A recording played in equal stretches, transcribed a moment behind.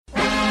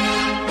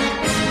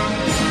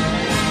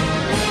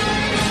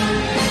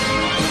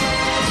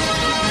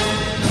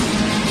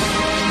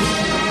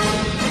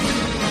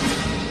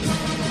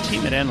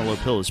Antelope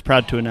Hill is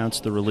proud to announce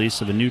the release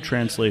of a new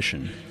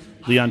translation,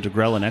 Leon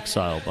Degrelle in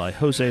Exile, by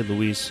Jose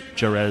Luis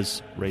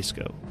Jerez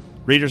Reisco.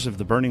 Readers of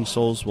The Burning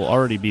Souls will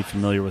already be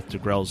familiar with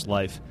Degrelle's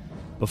life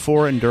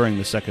before and during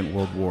the Second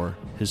World War,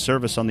 his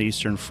service on the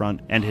Eastern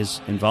Front, and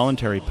his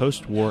involuntary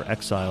post-war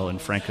exile in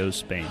Franco's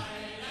Spain.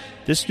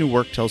 This new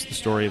work tells the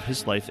story of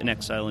his life in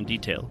exile in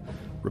detail,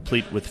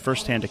 replete with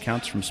first-hand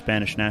accounts from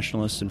Spanish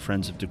nationalists and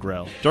friends of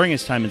Degrelle. During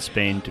his time in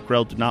Spain,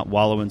 Degrelle did not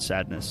wallow in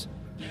sadness,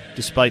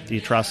 despite the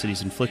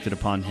atrocities inflicted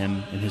upon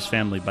him and his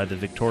family by the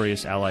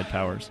victorious Allied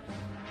powers.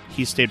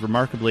 He stayed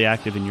remarkably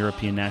active in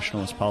European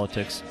nationalist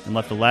politics and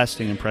left a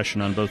lasting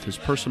impression on both his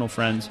personal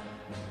friends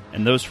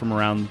and those from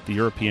around the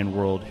European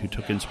world who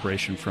took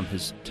inspiration from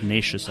his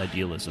tenacious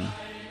idealism.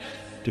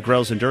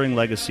 Degrelle's enduring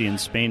legacy in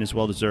Spain is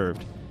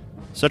well-deserved.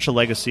 Such a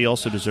legacy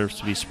also deserves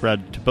to be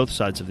spread to both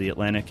sides of the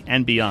Atlantic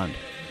and beyond.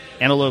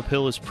 Antelope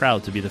Hill is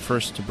proud to be the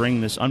first to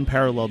bring this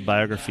unparalleled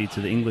biography to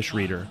the English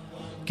reader.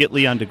 Get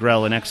Leon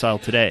Degrelle in Exile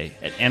today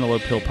at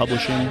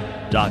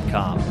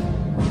antelopehillpublishing.com.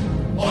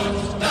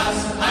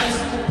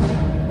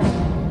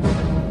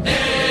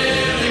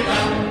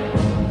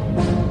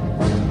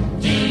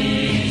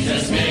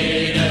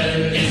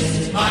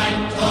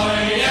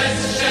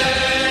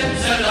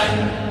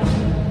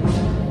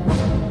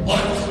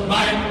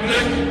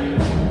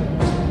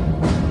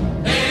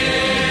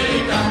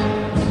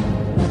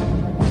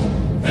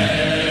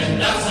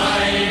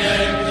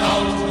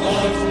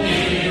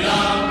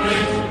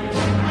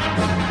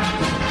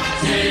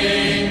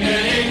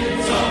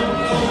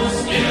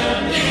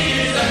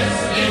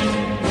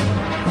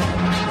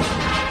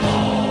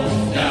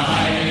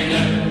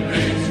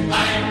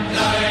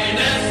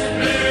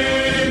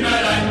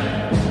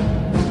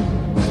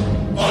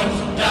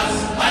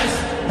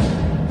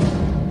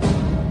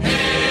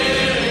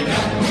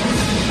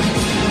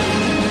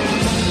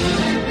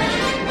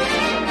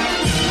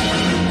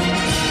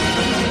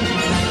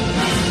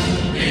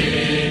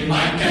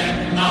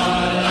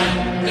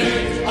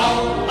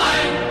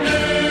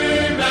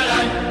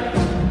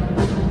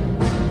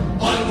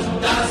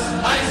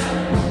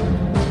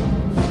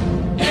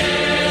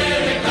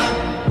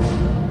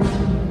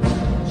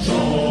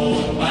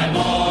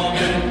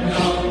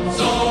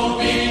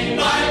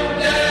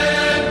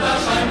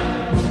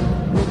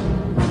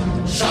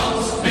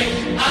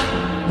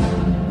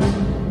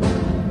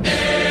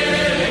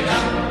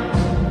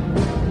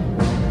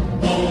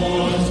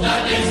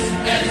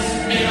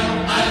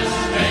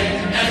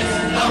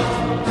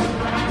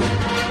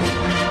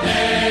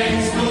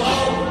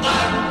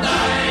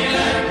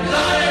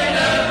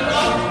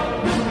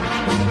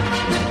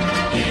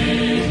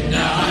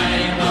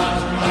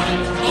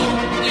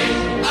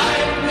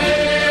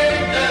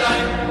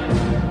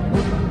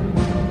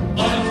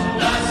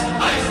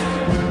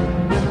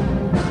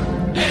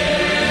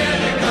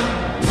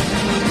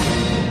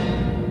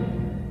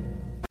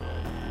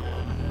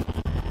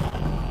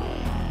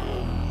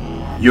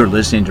 You're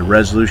listening to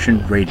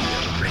Resolution Radio.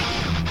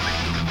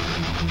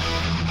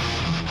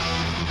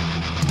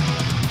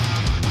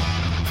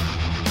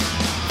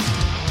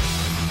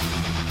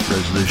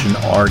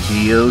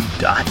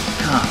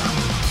 ResolutionRDO.com.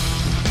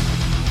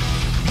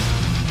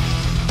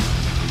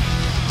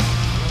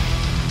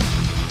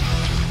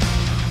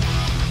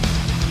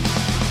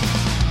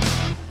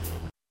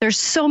 There's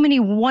so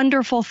many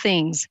wonderful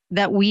things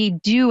that we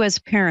do as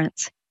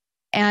parents,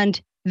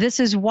 and this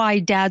is why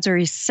dads are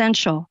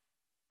essential.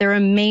 They're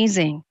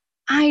amazing.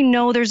 I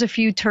know there's a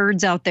few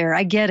turds out there.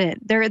 I get it.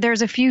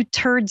 There's a few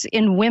turds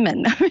in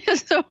women.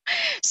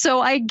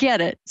 so I get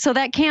it. So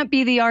that can't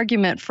be the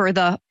argument for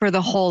the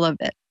whole of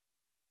it.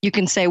 You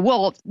can say,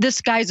 well,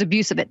 this guy's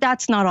abusive.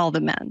 That's not all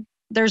the men.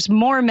 There's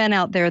more men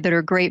out there that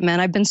are great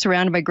men. I've been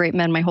surrounded by great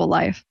men my whole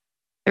life.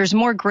 There's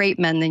more great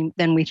men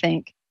than we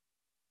think.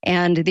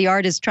 And the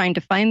art is trying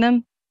to find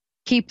them,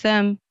 keep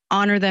them,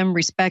 honor them,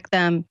 respect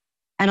them,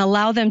 and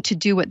allow them to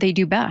do what they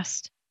do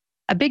best.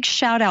 A big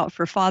shout out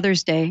for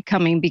Father's Day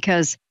coming,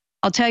 because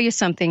I'll tell you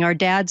something, our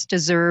dads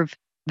deserve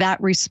that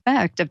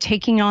respect of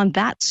taking on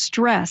that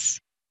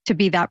stress to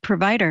be that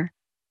provider.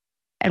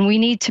 And we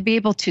need to be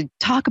able to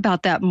talk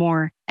about that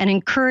more and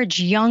encourage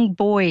young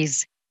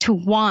boys to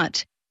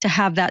want to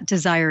have that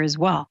desire as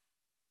well.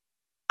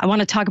 I want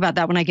to talk about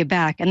that when I get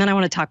back. And then I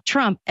want to talk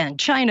Trump and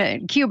China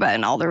and Cuba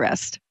and all the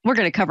rest. We're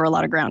going to cover a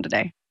lot of ground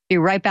today. Be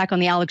right back on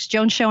The Alex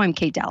Jones Show. I'm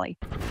Kate Daly.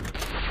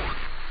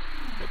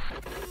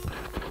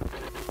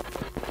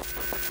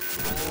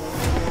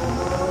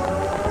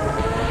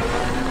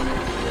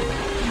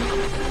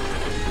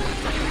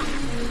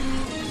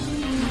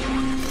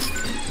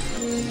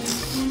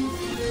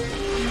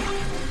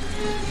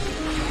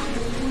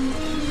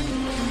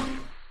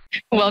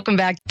 Welcome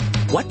back.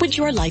 What would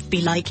your life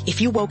be like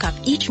if you woke up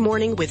each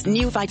morning with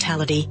new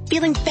vitality,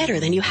 feeling better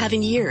than you have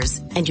in years,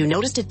 and you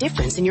noticed a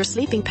difference in your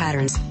sleeping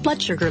patterns,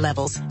 blood sugar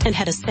levels, and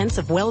had a sense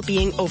of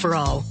well-being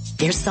overall?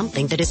 There's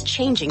something that is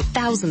changing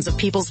thousands of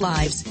people's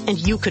lives, and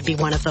you could be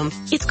one of them.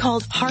 It's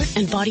called Heart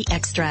and Body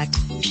Extract.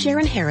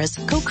 Sharon Harris,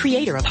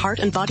 co-creator of Heart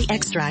and Body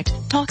Extract,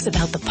 talks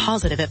about the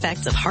positive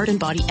effects of Heart and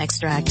Body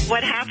Extract.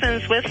 What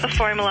happens with the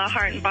formula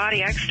Heart and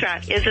Body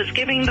Extract is it's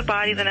giving the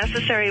body the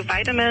necessary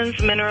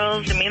vitamins,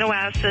 minerals, amino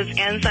acids,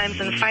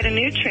 enzymes, and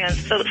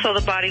phytonutrients so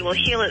the body will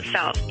heal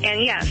itself.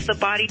 And yes, the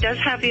body does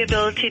have the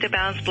ability to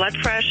balance blood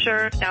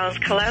pressure, balance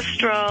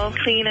cholesterol,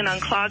 clean and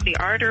unclog the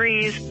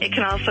arteries. It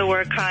can also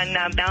work on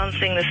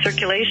balancing the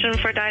circulation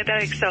for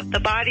diabetics. So the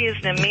body is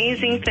an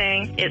amazing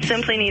thing. It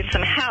simply needs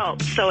some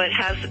help so it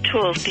has the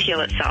tools to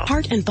heal itself.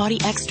 Heart and Body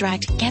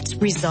Extract gets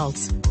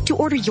results. To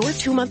order your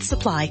 2-month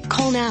supply,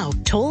 call now,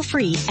 toll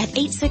free at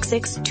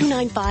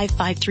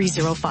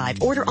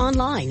 866-295-5305. Order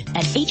online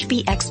at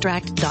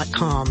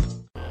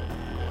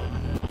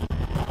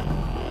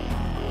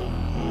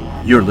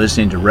hbextract.com. You're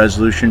listening to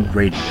Resolution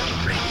Radio.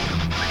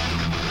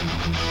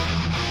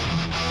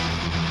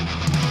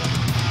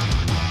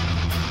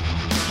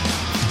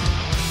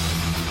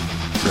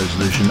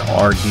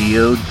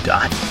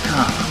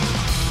 ResolutionRDO.com.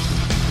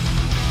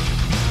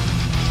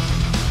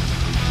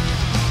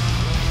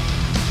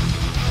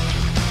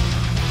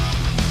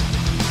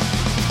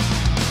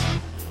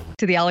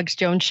 To the Alex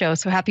Jones Show.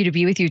 So happy to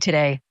be with you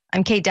today.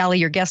 I'm Kate Dalley,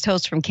 your guest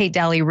host from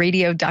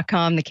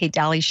KateDalleyRadio.com, The Kate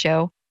Dalley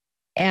Show.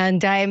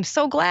 And I'm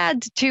so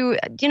glad to,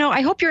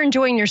 I hope you're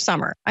enjoying your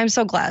summer. I'm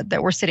so glad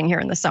that we're sitting here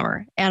in the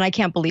summer. And I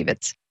can't believe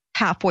it's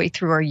halfway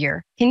through our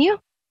year. Can you?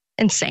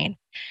 Insane.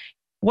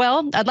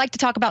 Well, I'd like to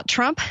talk about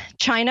Trump,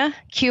 China,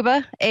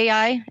 Cuba,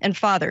 AI, and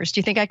fathers. Do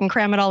you think I can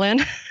cram it all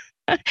in?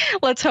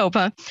 Let's hope,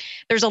 huh?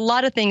 There's a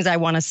lot of things I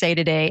want to say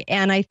today.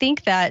 And I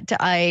think that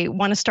I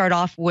want to start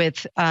off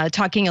with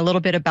talking a little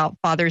bit about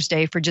Father's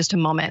Day for just a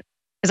moment,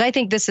 because I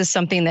think this is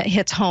something that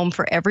hits home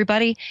for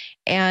everybody.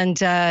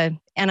 And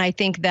I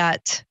think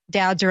that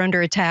dads are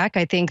under attack.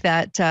 I think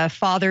that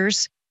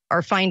fathers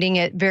are finding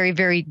it very,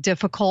 very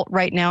difficult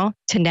right now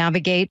to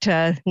navigate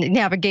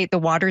the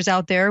waters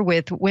out there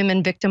with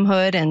women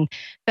victimhood and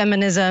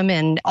feminism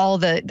and all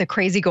the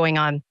crazy going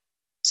on.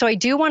 So I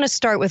do want to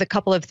start with a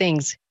couple of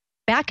things.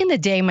 Back in the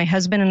day, my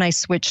husband and I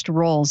switched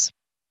roles,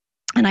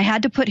 and I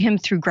had to put him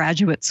through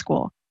graduate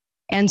school.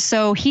 And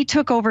so he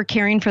took over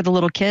caring for the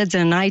little kids,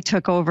 and I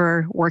took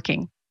over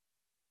working.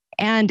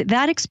 And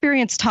that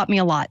experience taught me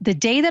a lot. The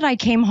day that I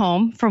came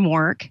home from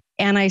work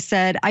and I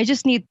said, I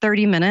just need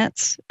 30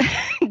 minutes,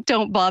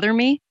 don't bother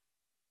me.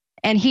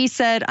 And he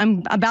said,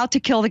 I'm about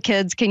to kill the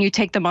kids. Can you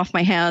take them off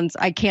my hands?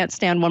 I can't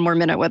stand one more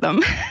minute with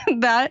them.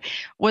 That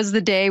was the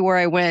day where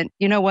I went,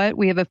 you know what?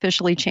 We have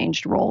officially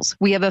changed roles.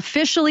 We have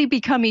officially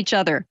become each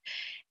other.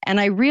 And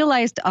I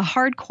realized a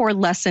hardcore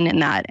lesson in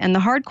that. And the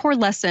hardcore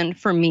lesson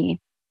for me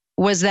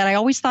was that I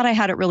always thought I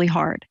had it really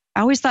hard. I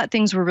always thought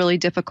things were really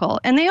difficult.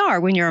 And they are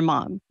when you're a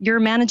mom.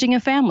 You're managing a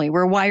family.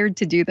 We're wired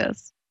to do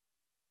this.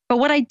 But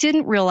what I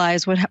didn't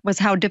realize was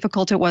how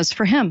difficult it was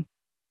for him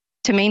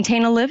to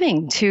maintain a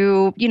living, he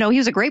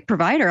was a great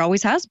provider,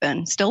 always has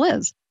been, still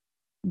is.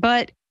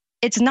 But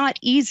it's not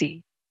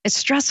easy. It's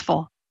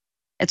stressful.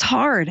 It's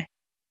hard.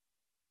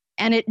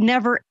 And it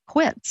never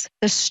quits.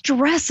 The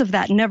stress of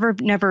that never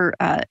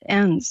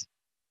ends.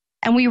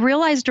 And we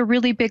realized a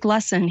really big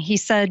lesson. He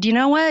said, you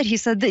know what? He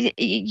said,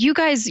 you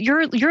guys,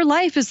 your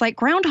life is like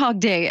Groundhog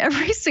Day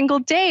every single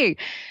day,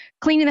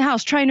 cleaning the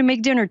house, trying to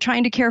make dinner,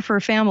 trying to care for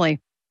a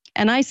family.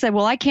 And I said,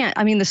 well, I can't.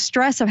 I mean, the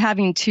stress of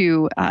having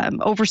to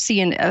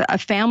oversee a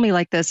family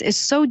like this is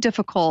so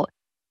difficult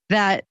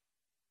that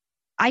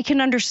I can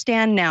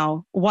understand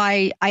now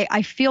why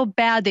I feel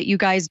bad that you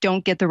guys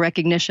don't get the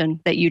recognition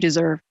that you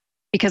deserve.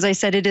 Because I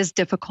said it is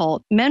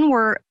difficult. Men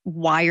were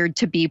wired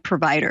to be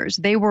providers.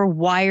 They were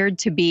wired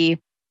to be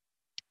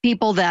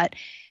people that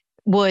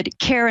would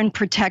care and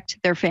protect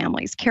their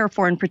families, care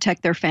for and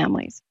protect their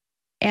families.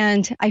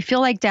 And I feel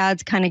like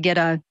dads kind of get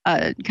a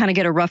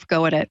rough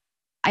go at it.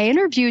 I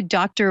interviewed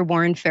Dr.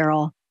 Warren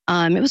Farrell.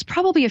 It was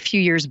probably a few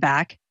years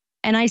back.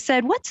 And I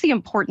said, what's the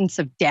importance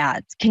of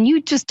dads? Can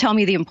you just tell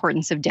me the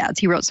importance of dads?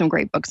 He wrote some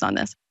great books on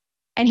this.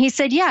 And he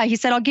said, yeah. He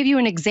said, I'll give you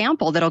an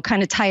example that'll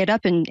kind of tie it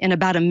up in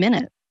about a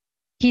minute.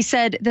 He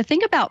said, the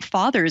thing about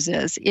fathers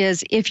is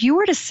if you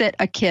were to sit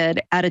a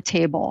kid at a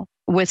table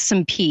with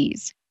some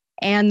peas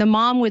and the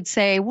mom would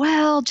say,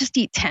 well, just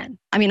eat 10.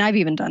 I mean, I've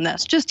even done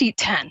this. Just eat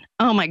 10.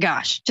 Oh my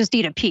gosh, just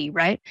eat a pea,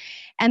 right?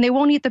 And they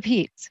won't eat the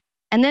peas.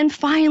 And then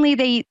finally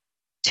they eat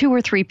 2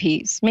 or 3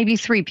 peas, maybe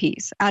 3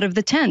 peas out of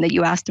the 10 that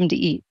you asked them to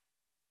eat.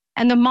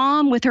 And the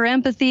mom, with her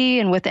empathy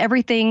and with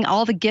everything,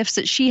 all the gifts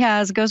that she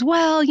has, goes,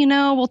 well,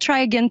 we'll try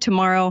again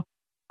tomorrow,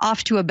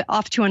 off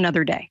to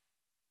another day.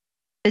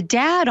 The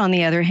dad, on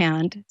the other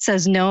hand,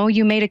 says, no,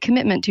 you made a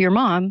commitment to your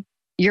mom.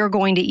 You're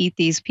going to eat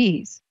these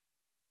peas.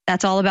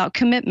 That's all about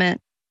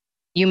commitment.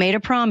 You made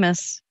a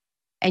promise,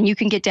 and you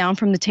can get down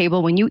from the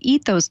table when you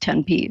eat those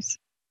 10 peas.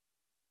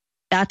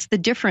 That's the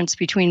difference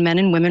between men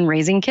and women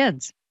raising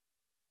kids.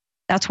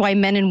 That's why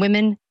men and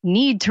women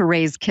need to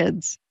raise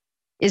kids,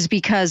 is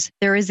because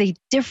there is a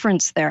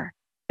difference there.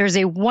 There's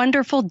a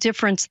wonderful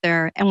difference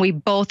there, and we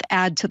both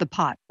add to the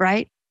pot,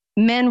 right?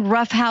 Men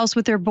roughhouse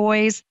with their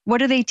boys.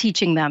 What are they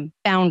teaching them?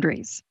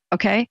 Boundaries,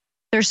 okay?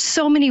 There's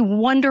so many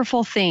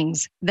wonderful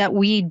things that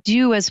we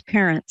do as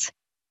parents.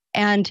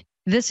 And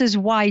this is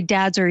why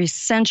dads are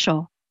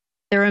essential.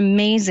 They're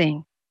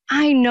amazing.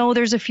 I know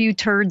there's a few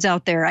turds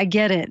out there. I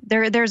get it.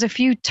 There's a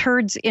few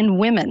turds in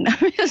women.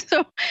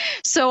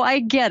 so I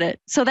get it.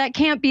 So that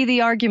can't be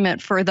the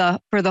argument for the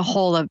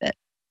whole of it.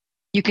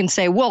 You can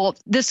say, well,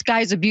 this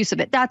guy's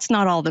abusive. That's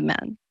not all the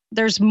men.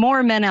 There's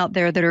more men out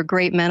there that are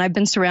great men. I've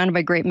been surrounded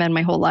by great men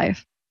my whole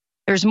life.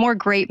 There's more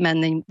great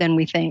men than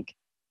we think.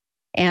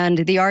 And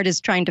the art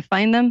is trying to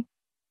find them,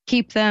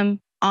 keep them,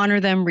 honor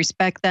them,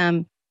 respect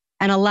them,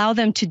 and allow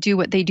them to do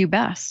what they do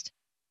best.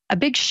 A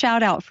big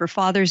shout out for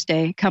Father's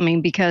Day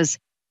coming, because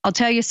I'll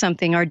tell you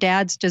something, our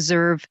dads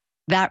deserve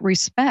that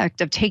respect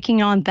of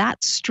taking on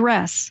that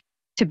stress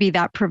to be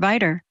that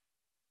provider.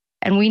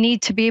 And we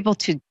need to be able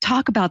to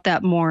talk about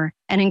that more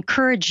and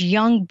encourage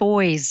young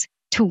boys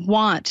to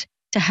want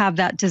to have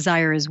that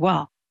desire as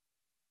well.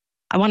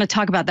 I want to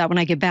talk about that when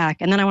I get back.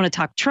 And then I want to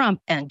talk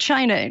Trump and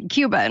China and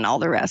Cuba and all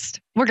the rest.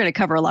 We're going to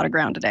cover a lot of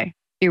ground today.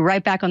 Be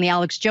right back on The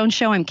Alex Jones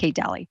Show. I'm Kate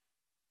Dalley.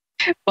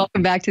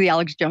 Welcome back to The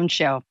Alex Jones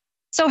Show.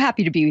 So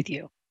happy to be with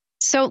you.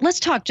 So let's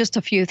talk just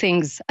a few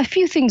things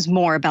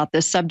more about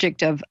this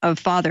subject of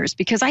fathers,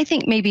 because I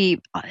think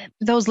maybe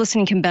those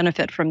listening can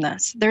benefit from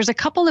this. There's a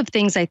couple of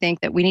things I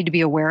think that we need to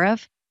be aware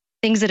of,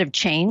 things that have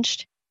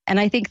changed, and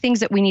I think things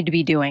that we need to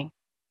be doing.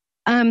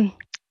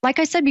 Like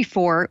I said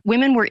before,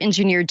 women were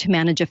engineered to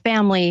manage a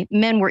family.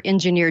 Men were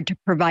engineered to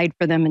provide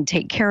for them and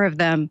take care of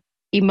them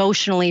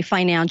emotionally,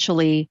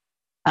 financially,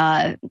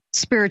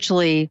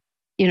 spiritually,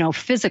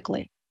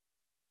 physically.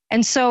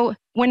 And so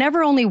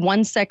whenever only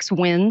one sex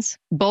wins,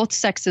 both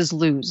sexes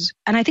lose.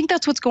 And I think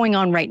that's what's going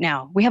on right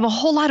now. We have a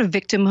whole lot of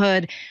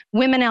victimhood,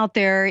 women out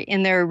there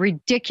in their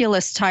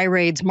ridiculous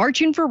tirades,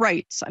 marching for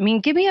rights. I mean,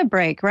 give me a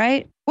break,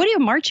 right? What are you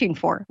marching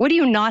for? What do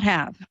you not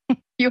have?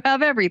 You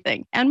have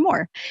everything and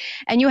more.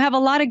 And you have a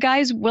lot of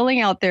guys willing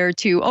out there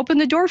to open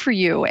the door for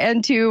you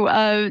and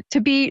to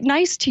be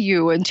nice to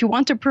you and to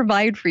want to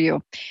provide for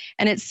you.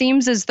 And it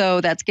seems as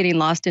though that's getting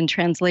lost in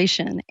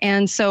translation.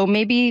 And so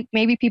maybe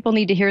people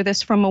need to hear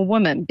this from a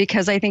woman,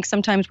 because I think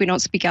sometimes we don't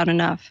speak out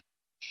enough.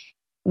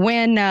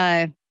 When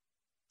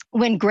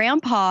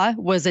grandpa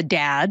was a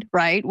dad,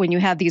 right? When you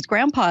have these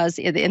grandpas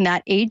in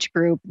that age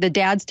group, the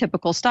dad's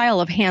typical style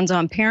of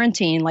hands-on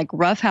parenting, like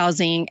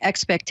roughhousing,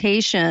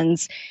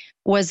 expectations,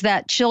 was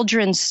that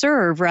children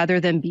serve rather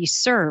than be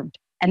served.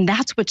 And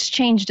that's what's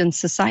changed in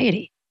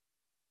society.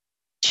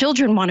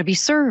 Children want to be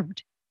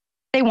served.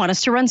 They want us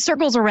to run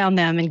circles around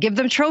them and give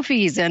them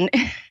trophies and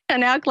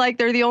act like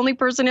they're the only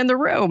person in the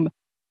room.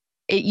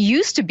 It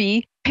used to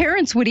be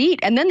parents would eat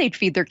and then they'd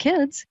feed their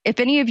kids.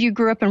 If any of you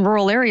grew up in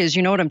rural areas,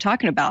 you know what I'm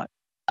talking about.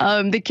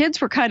 The kids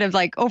were kind of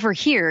like over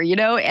here,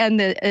 and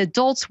the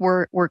adults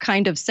were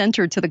kind of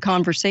centered to the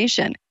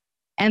conversation.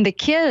 And the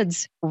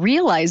kids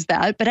realized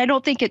that, but I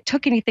don't think it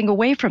took anything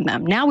away from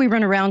them. Now we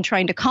run around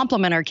trying to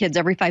compliment our kids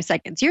every 5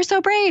 seconds. You're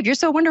so brave. You're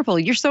so wonderful.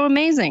 You're so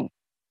amazing.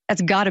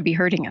 That's got to be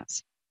hurting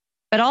us.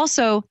 But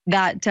also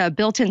that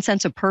built-in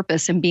sense of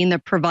purpose and being the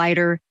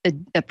provider,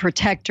 the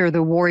protector,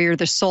 the warrior,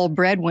 the sole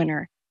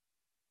breadwinner.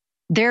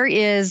 There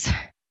is,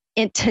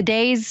 in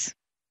today's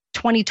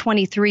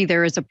 2023,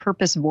 there is a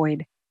purpose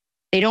void.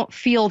 They don't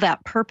feel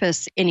that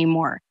purpose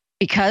anymore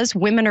because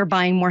women are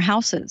buying more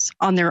houses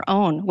on their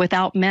own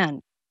without men.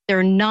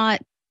 They're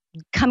not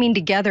coming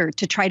together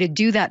to try to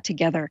do that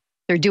together.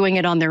 They're doing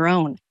it on their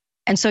own.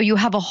 And so you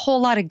have a whole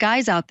lot of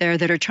guys out there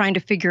that are trying to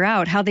figure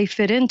out how they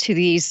fit into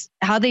these,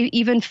 how they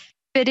even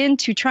fit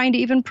into trying to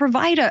even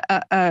provide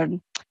a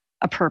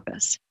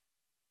purpose.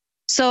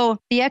 So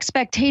the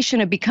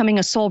expectation of becoming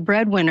a sole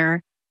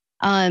breadwinner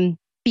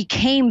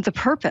became the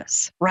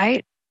purpose,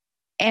 right?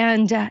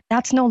 And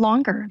that is no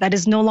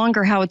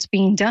longer how it's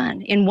being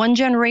done. In one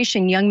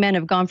generation, young men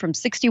have gone from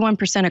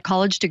 61% of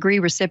college degree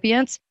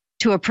recipients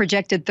to a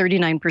projected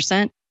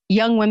 39%,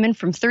 young women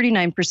from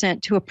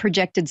 39% to a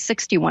projected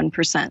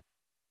 61%.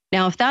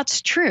 Now, if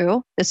that's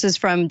true, this is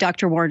from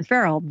Dr. Warren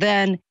Farrell,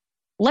 then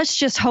let's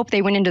just hope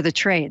they went into the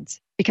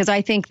trades, because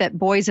I think that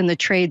boys in the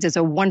trades is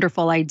a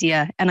wonderful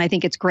idea. And I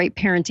think it's great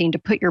parenting to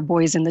put your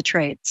boys in the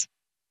trades.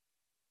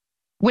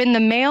 When the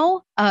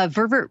male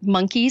vervet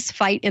monkeys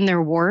fight in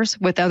their wars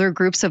with other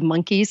groups of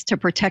monkeys to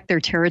protect their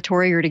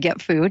territory or to get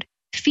food,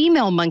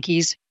 female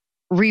monkeys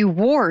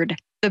reward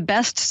the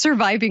best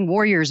surviving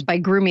warriors by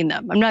grooming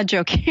them. I'm not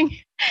joking.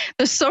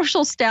 The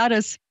social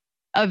status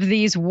of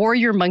these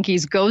warrior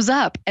monkeys goes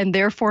up, and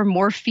therefore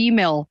more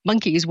female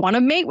monkeys want to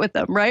mate with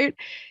them, right?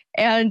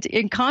 And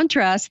in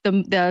contrast,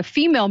 the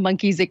female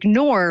monkeys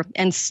ignore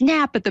and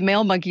snap at the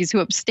male monkeys who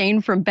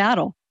abstain from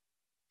battle.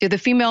 Do the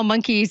female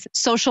monkeys'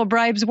 social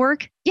bribes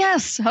work?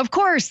 Yes, of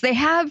course. They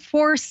have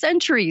for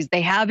centuries.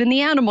 They have in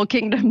the animal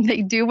kingdom.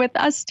 They do with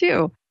us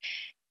too.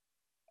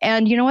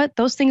 And you know what?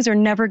 Those things are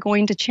never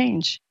going to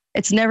change.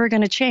 It's never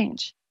going to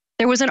change.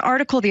 There was an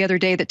article the other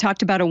day that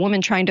talked about a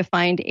woman trying to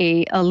find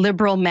a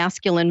liberal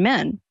masculine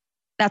man.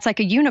 That's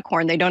like a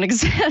unicorn. They don't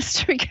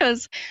exist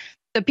because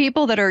the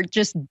people that are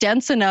just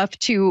dense enough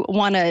to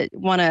want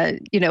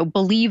to,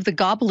 believe the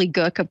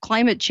gobbledygook of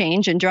climate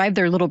change and drive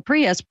their little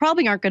Prius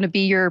probably aren't going to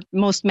be your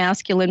most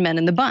masculine men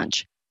in the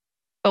bunch.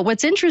 But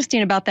what's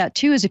interesting about that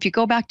too is if you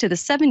go back to the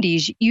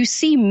 70s, you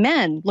see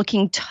men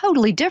looking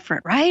totally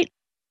different, right?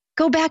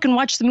 Go back and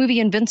watch the movie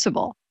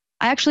Invincible.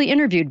 I actually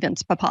interviewed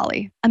Vince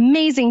Papale.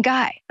 Amazing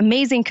guy,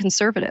 amazing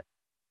conservative.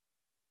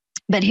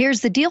 But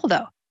here's the deal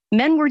though.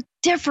 Men were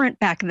different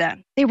back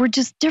then. They were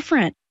just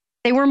different.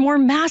 They were more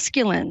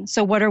masculine.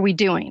 So what are we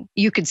doing?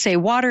 You could say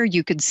water.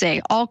 You could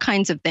say all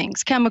kinds of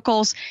things,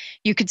 chemicals.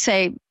 You could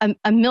say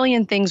a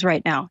million things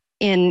right now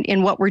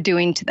in what we're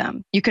doing to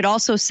them. You could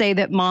also say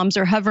that moms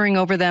are hovering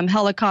over them,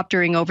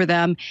 helicoptering over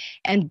them,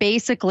 and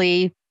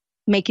basically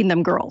making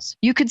them girls.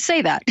 You could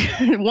say that.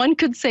 One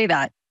could say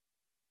that.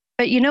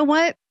 But you know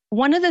what?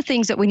 One of the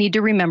things that we need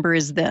to remember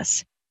is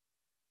this.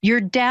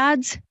 Your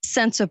dad's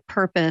sense of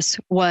purpose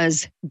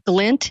was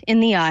glint in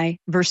the eye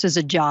versus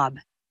a job.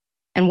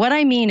 And what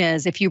I mean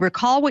is, if you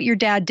recall what your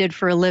dad did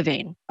for a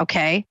living,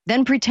 okay,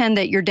 then pretend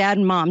that your dad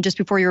and mom, just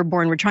before you were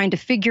born, were trying to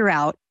figure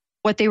out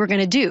what they were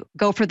going to do.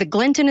 Go for the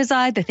glint in his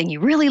eye, the thing he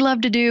really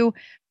loved to do,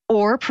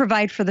 or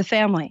provide for the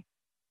family.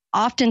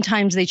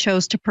 Oftentimes they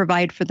chose to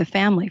provide for the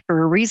family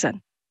for a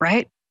reason,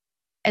 right?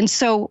 And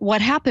so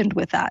what happened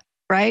with that,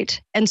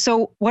 right? And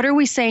so what are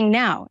we saying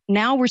now?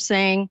 Now we're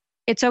saying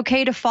it's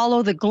okay to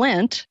follow the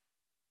glint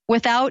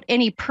without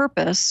any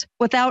purpose,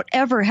 without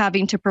ever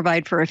having to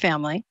provide for a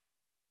family,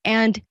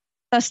 and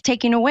thus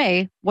taking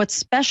away what's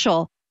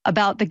special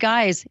about the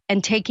guys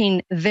and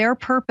taking their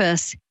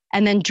purpose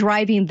and then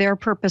driving their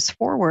purpose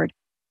forward.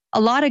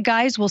 A lot of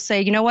guys will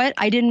say, you know what?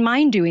 I didn't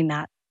mind doing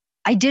that.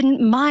 I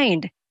didn't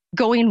mind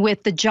going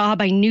with the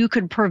job I knew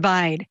could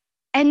provide.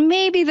 And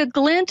maybe the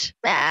glint,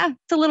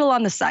 it's a little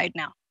on the side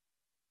now.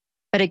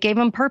 But it gave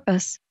them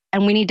purpose.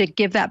 And we need to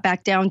give that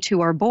back down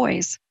to our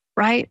boys,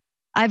 right?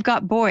 I've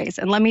got boys.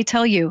 And let me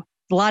tell you,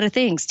 a lot of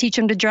things. Teach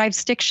them to drive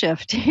stick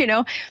shift,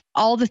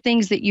 all the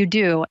things that you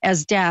do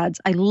as dads.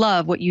 I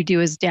love what you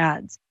do as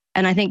dads.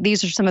 And I think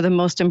these are some of the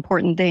most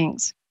important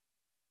things.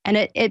 And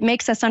it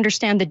makes us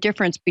understand the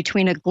difference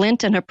between a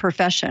glint and a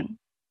profession.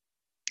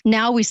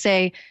 Now we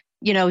say,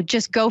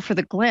 just go for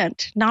the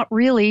glint. Not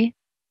really.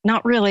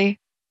 Not really.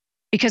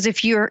 Because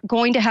if you're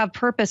going to have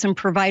purpose and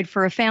provide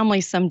for a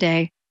family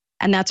someday,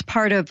 and that's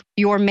part of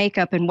your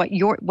makeup and what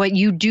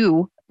you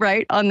do,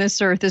 right, on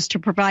this earth is to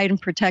provide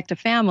and protect a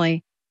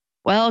family,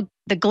 well,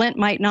 the glint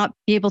might not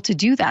be able to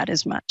do that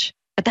as much.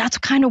 But that's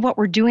kind of what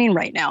we're doing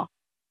right now.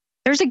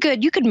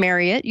 You could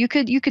marry it. You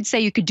could say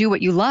you could do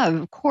what you love,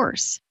 of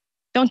course.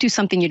 Don't do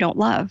something you don't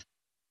love.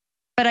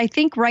 But I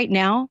think right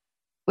now,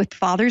 with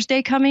Father's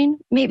Day coming,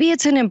 maybe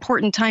it's an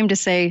important time to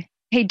say,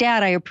 hey,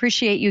 Dad, I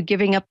appreciate you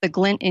giving up the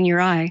glint in your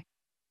eye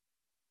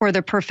for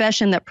the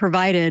profession that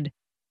provided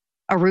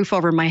a roof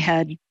over my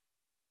head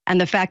and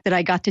the fact that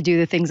I got to do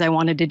the things I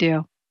wanted to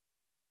do.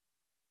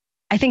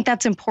 I think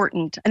that's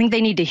important. I think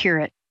they need to hear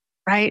it,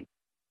 right?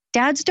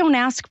 Dads don't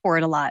ask for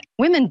it a lot.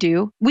 Women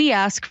do. We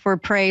ask for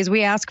praise.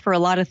 We ask for a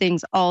lot of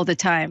things all the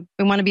time.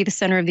 We want to be the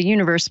center of the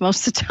universe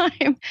most of the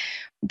time,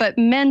 but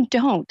men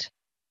don't.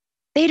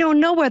 They don't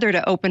know whether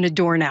to open a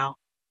door now.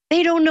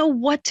 They don't know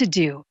what to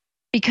do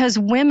because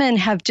women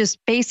have just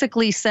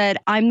basically said,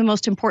 I'm the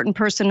most important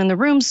person in the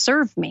room,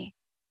 serve me.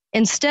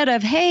 Instead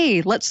of,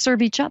 hey, let's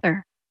serve each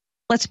other.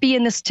 Let's be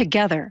in this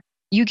together.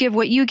 You give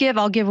what you give,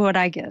 I'll give what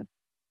I give.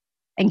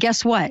 And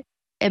guess what?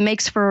 It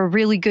makes for a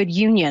really good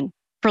union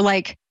for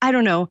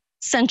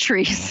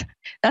centuries.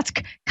 That's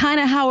kind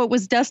of how it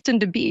was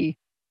destined to be.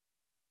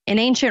 In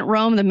ancient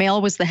Rome, the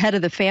male was the head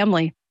of the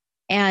family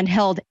and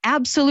held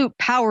absolute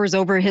powers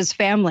over his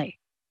family.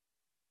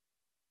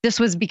 This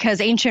was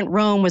because ancient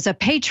Rome was a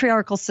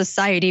patriarchal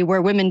society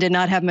where women did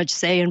not have much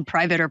say in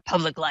private or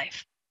public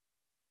life.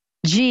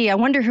 Gee, I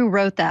wonder who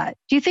wrote that.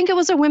 Do you think it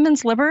was a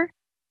women's liber?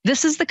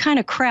 This is the kind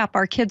of crap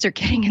our kids are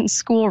getting in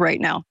school right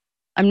now.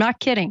 I'm not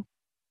kidding.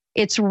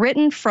 It's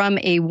written from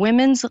a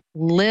women's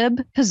lib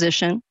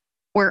position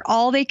where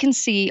all they can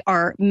see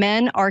are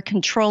men are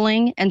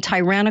controlling and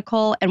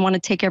tyrannical and want to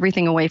take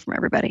everything away from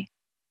everybody.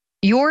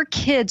 Your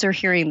kids are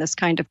hearing this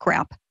kind of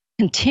crap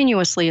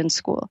continuously in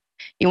school.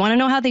 You want to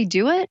know how they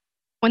do it?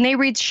 When they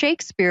read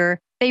Shakespeare,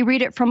 they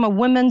read it from a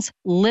women's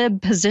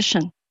lib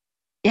position.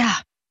 Yeah,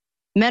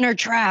 men are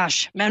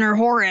trash, men are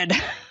horrid.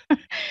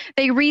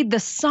 They read the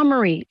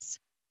summaries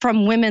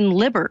from women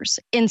libbers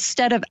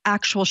instead of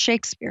actual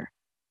Shakespeare.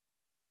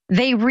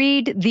 They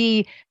read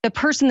the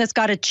person that's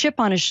got a chip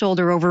on his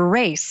shoulder over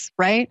race,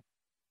 right?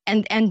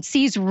 And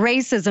sees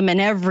racism in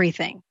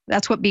everything.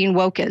 That's what being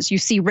woke is. You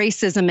see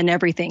racism in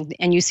everything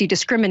and you see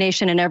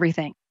discrimination in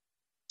everything.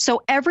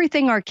 So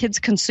everything our kids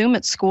consume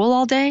at school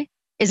all day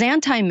is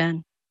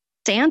anti-men.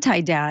 It's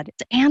anti-dad.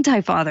 It's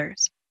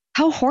anti-fathers.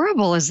 How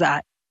horrible is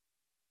that?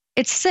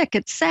 It's sick.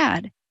 It's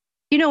sad.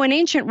 In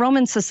ancient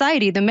Roman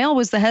society, the male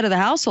was the head of the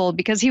household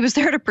because he was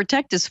there to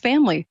protect his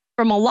family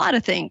from a lot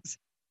of things.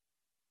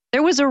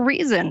 There was a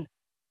reason.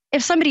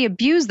 If somebody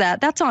abused that,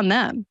 that's on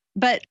them.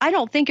 But I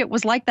don't think it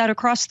was like that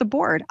across the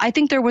board. I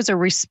think there was a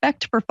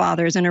respect for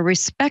fathers and a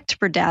respect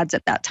for dads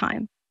at that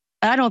time.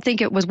 I don't think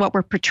it was what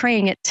we're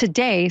portraying it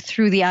today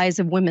through the eyes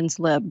of women's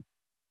lib.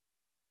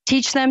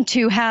 Teach them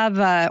to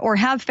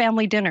have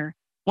family dinner.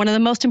 one of the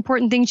most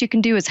important things you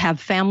can do is have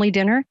family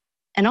dinner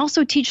and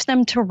also teach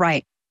them to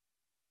write.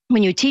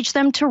 When you teach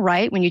them to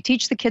write, when you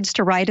teach the kids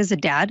to write as a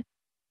dad,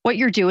 what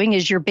you're doing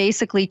is you're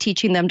basically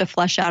teaching them to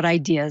flesh out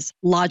ideas,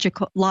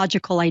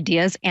 logical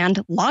ideas, and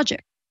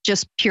logic,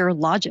 just pure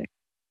logic.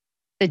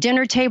 The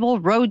dinner table,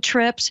 road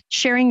trips,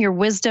 sharing your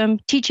wisdom,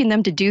 teaching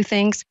them to do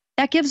things,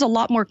 that gives a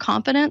lot more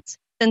confidence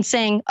than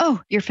saying,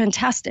 oh, you're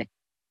fantastic.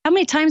 How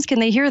many times can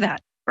they hear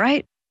that,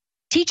 right?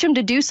 Teach them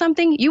to do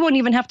something, you won't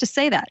even have to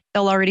say that.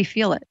 They'll already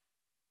feel it.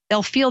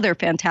 They'll feel they're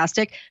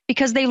fantastic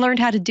because they learned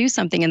how to do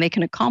something and they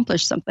can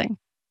accomplish something.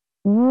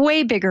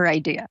 Way bigger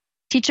idea.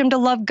 Teach them to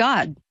love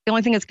God. The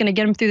only thing that's going to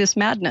get them through this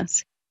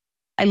madness.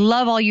 I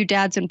love all you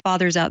dads and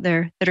fathers out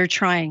there that are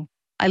trying.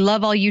 I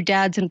love all you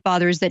dads and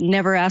fathers that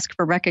never ask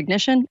for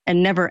recognition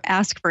and never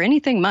ask for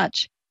anything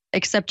much,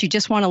 except you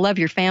just want to love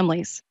your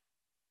families.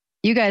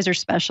 You guys are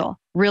special,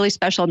 really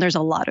special, and there's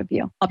a lot of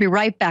you. I'll be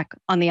right back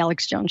on The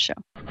Alex Jones Show.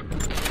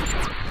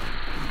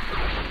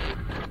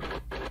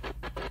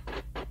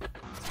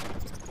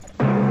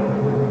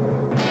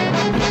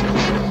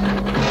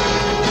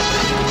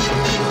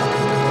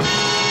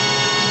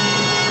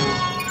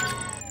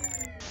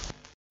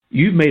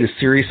 You've made a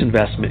serious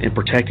investment in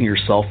protecting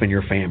yourself and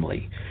your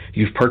family.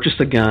 You've purchased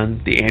the gun,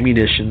 the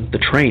ammunition, the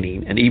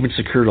training, and even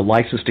secured a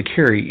license to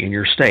carry in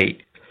your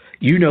state.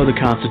 You know the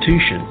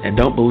Constitution and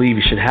don't believe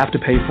you should have to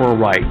pay for a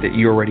right that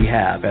you already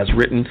have, as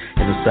written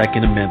in the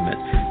Second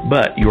Amendment,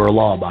 but you are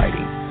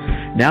law-abiding.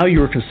 Now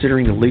you are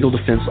considering the legal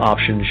defense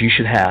options you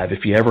should have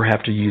if you ever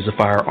have to use a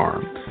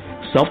firearm.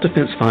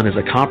 Self-Defense Fund is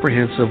a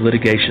comprehensive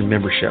litigation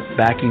membership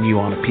backing you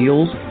on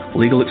appeals,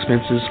 legal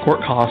expenses,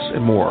 court costs,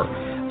 and more.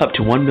 Up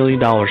to $1 million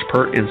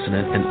per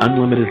incident and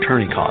unlimited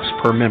attorney costs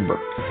per member.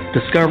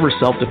 Discover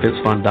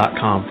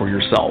selfdefensefund.com for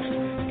yourself.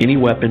 Any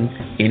weapon,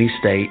 any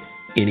state,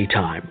 any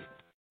time.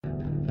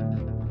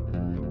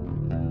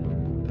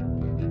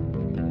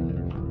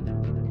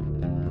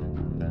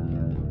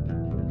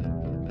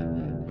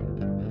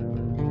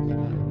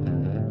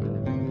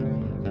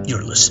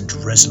 You're listening to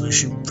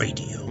Resolution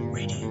Radio.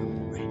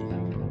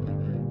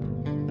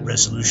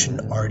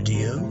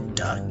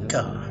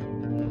 ResolutionRDO.com.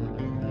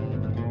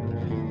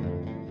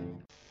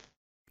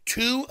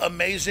 Two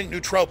amazing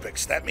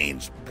nootropics, that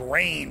means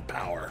brain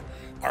power,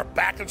 are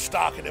back in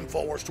stock at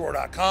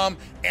InfoWarsStore.com,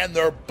 and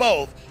they're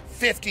both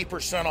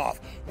 50% off.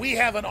 We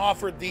haven't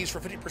offered these for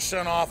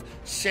 50% off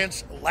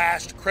since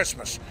last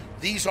Christmas.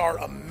 These are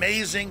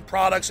amazing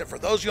products, and for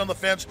those of you on the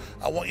fence,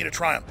 I want you to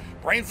try them.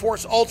 Brain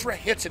Force Ultra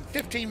hits in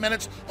 15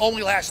 minutes,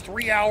 only lasts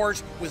 3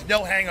 hours with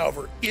no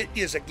hangover. It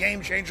is a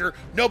game changer.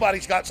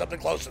 Nobody's got something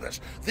close to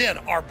this. Then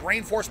our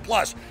Brain Force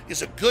Plus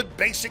is a good,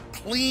 basic,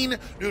 clean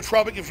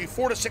nootropic. Gives you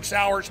 4 to 6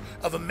 hours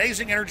of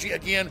amazing energy,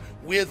 again,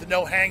 with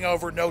no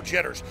hangover, no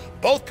jitters.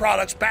 Both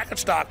products back in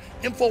stock,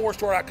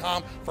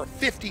 InfoWarsStore.com for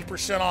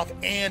 50% off,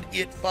 and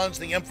it funds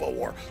the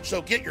InfoWar.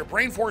 So get your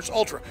Brain Force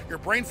Ultra, your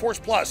Brain Force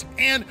Plus,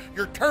 and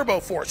your Turbo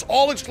Force,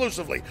 all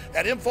exclusively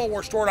at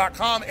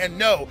InfoWarsStore.com, and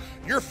know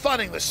you're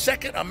funding the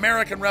Second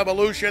American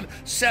Revolution,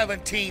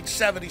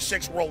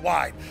 1776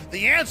 worldwide.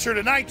 The answer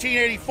to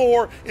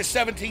 1984 is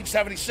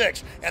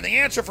 1776, and the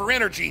answer for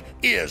energy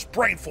is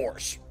Brain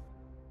Force.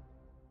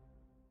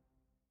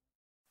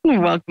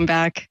 Welcome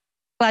back.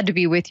 Glad to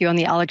be with you on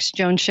the Alex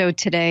Jones Show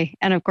today.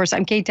 And of course,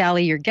 I'm Kate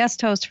Dalley, your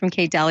guest host from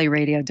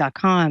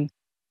KateDalleyRadio.com.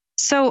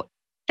 So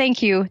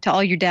thank you to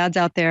all you dads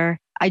out there.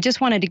 I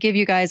just wanted to give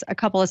you guys a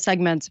couple of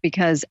segments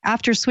because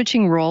after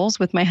switching roles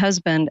with my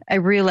husband, I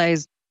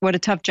realized what a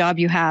tough job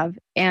you have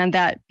and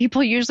that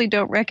people usually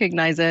don't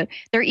recognize it.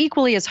 They're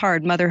equally as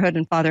hard, motherhood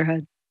and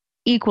fatherhood,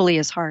 equally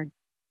as hard.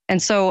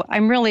 And so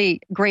I'm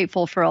really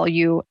grateful for all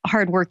you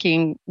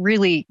hardworking,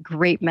 really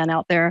great men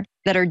out there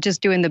that are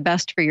just doing the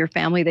best for your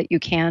family that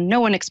you can. No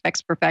one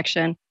expects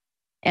perfection.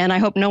 And I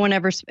hope no one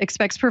ever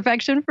expects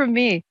perfection from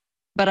me.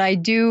 But I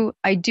do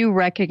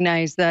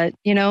recognize that,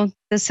 you know,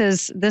 this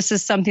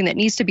is something that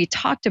needs to be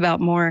talked about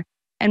more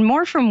and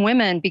more from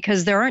women,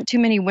 because there aren't too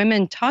many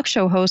women talk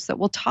show hosts that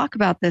will talk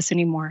about this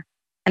anymore.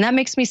 And that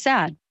makes me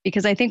sad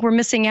because I think we're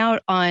missing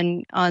out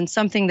on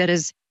something that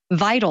is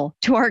vital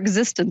to our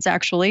existence,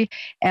 actually,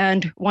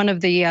 and one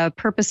of the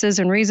purposes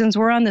and reasons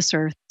we're on this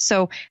earth.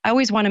 So I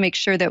always want to make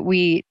sure that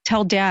we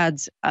tell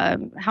dads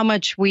how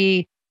much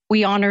we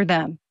honor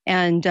them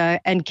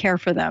and care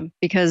for them,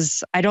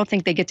 because I don't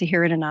think they get to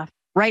hear it enough.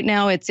 Right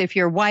now, it's if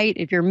you're white,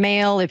 if you're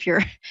male, if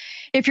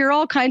you're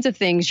all kinds of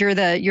things, you're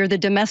the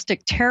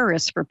domestic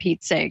terrorist, for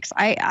Pete's sakes.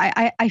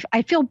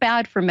 I feel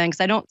bad for men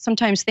because I don't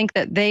sometimes think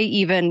that they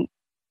even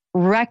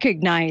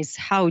recognize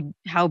how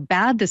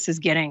bad this is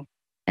getting.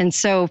 And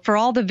so for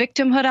all the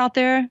victimhood out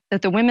there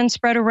that the women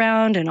spread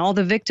around and all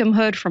the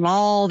victimhood from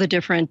all the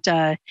different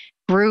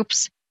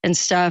groups and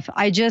stuff,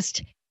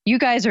 you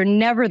guys are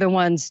never the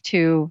ones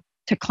to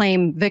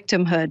claim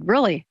victimhood.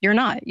 Really, you're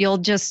not. You'll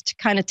just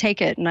kind of take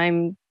it.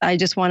 And I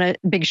just want a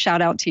big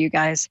shout out to you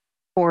guys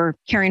for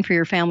caring for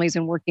your families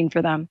and working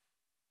for them.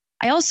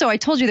 I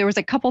told you there was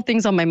a couple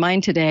things on my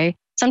mind today.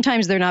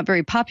 Sometimes they're not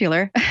very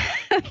popular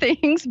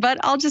things, but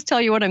I'll just tell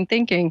you what I'm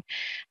thinking.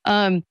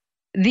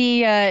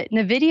 The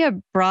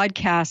NVIDIA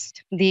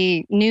broadcast,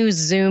 the new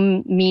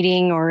Zoom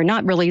meeting, or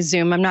not really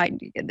Zoom,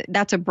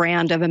 that's a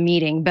brand of a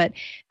meeting, but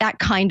that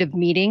kind of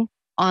meeting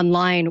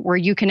online where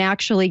you can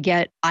actually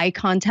get eye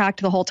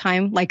contact the whole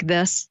time, like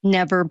this,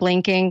 never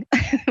blinking.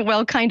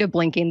 Well, kind of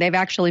blinking. They've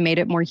actually made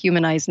it more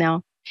humanized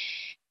now.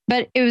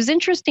 But it was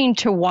interesting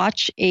to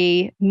watch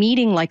a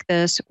meeting like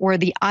this where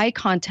the eye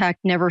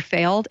contact never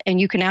failed,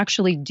 and you can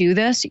actually do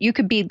this.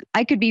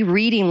 I could be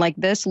reading like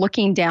this,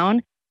 looking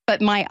down, but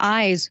my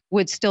eyes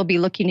would still be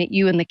looking at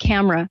you in the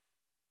camera.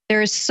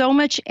 There is so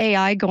much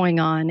AI going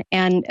on.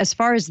 And as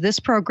far as this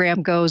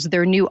program goes,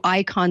 their new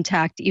eye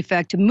contact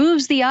effect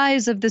moves the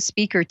eyes of the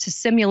speaker to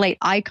simulate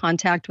eye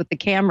contact with the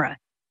camera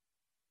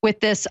with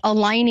this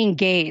aligning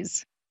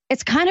gaze.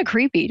 It's kind of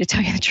creepy, to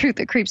tell you the truth.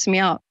 It creeps me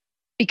out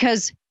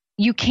because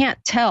you can't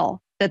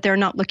tell that they're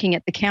not looking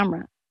at the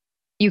camera.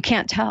 You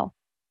can't tell.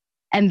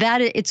 And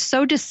that it's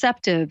so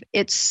deceptive.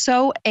 It's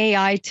so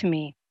AI to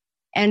me.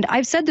 And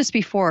I've said this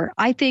before.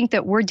 I think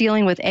that we're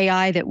dealing with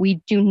AI that we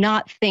do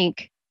not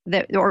think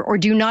that, or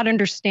do not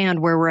understand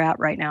where we're at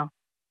right now.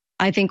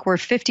 I think we're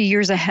 50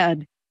 years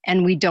ahead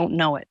and we don't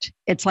know it.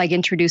 It's like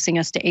introducing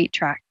us to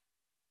 8-track.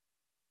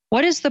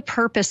 What is the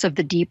purpose of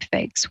the deep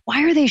fakes?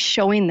 Why are they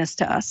showing this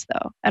to us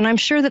though? And I'm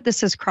sure that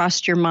this has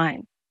crossed your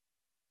mind.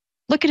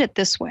 Look at it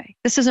this way.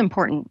 This is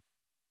important.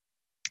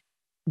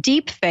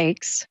 Deep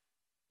fakes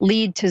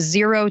lead to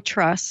zero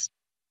trust,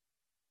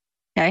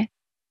 okay?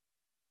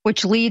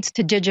 Which leads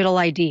to digital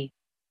ID.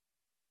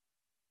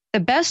 The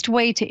best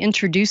way to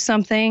introduce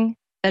something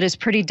that is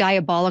pretty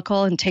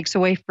diabolical and takes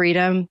away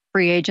freedom,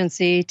 free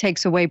agency,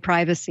 takes away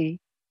privacy,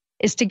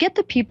 is to get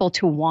the people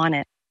to want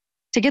it,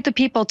 to get the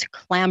people to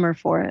clamor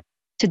for it,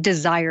 to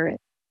desire it.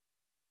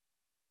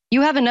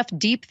 You have enough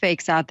deep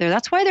fakes out there.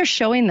 That's why they're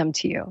showing them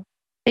to you.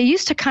 They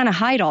used to kind of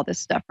hide all this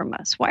stuff from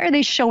us. Why are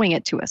they showing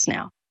it to us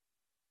now?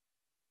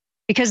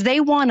 Because they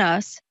want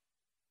us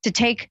to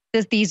take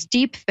these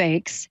deep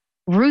fakes,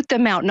 root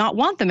them out, not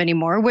want them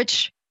anymore,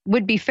 which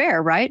would be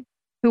fair, right?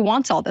 Who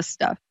wants all this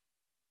stuff?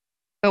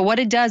 But what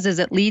it does is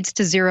it leads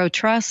to zero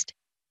trust,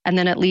 and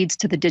then it leads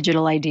to the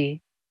digital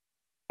ID.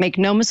 Make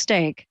no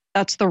mistake,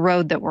 that's the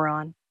road that we're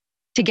on,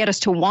 to get us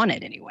to want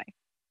it anyway.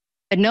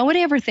 But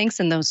nobody ever thinks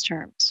in those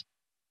terms.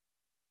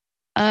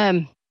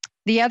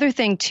 The other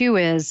thing too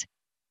is,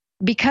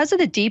 because of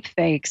the deep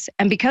fakes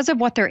and because of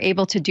what they're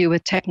able to do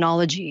with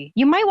technology,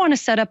 you might want to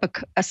set up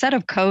a set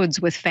of codes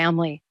with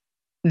family,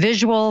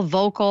 visual,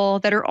 vocal,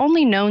 that are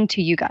only known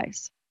to you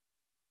guys.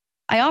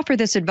 I offer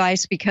this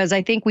advice because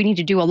I think we need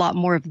to do a lot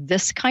more of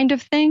this kind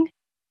of thing,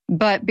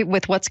 but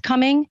with what's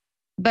coming,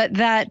 but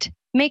that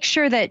make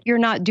sure that you're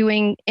not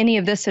doing any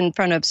of this in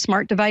front of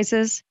smart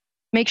devices.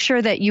 Make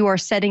sure that you are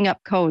setting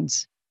up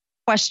codes,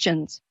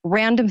 questions,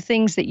 random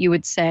things that you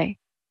would say,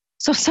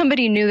 so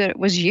somebody knew that it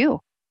was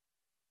you.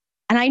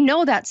 And I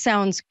know that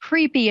sounds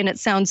creepy and it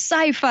sounds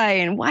sci-fi,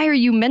 and why are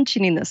you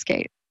mentioning this,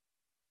 Kate?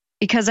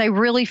 Because I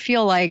really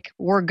feel like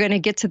we're going to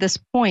get to this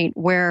point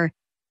where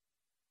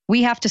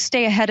we have to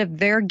stay ahead of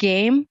their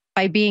game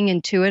by being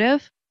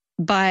intuitive,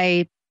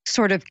 by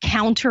sort of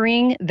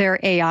countering their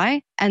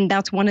AI. And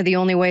that's one of the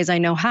only ways I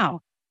know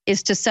how,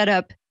 is to set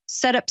up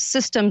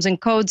systems and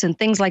codes and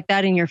things like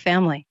that in your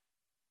family.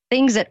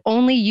 Things that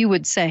only you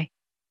would say,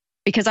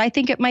 because I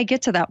think it might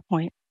get to that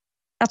point.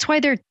 That's why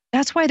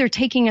they're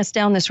taking us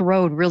down this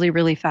road really,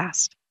 really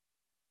fast.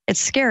 It's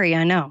scary,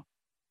 I know,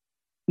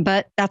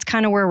 but that's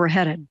kind of where we're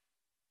headed.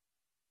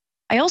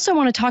 I also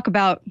want to talk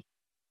about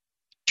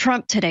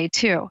Trump today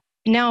too.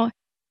 Now,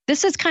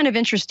 this is kind of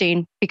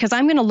interesting because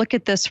I'm going to look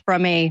at this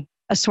from a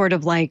sort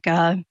of like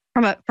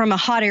from a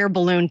hot air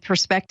balloon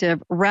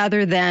perspective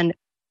rather than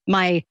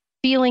my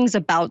feelings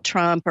about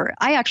Trump. Or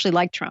I actually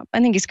like Trump. I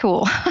think he's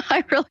cool.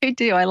 I really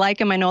do. I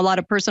like him. I know a lot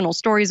of personal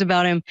stories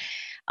about him.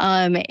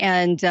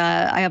 And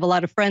I have a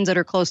lot of friends that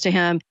are close to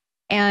him.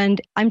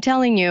 And I'm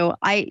telling you,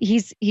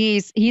 he's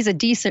a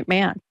decent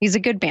man. He's a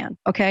good man.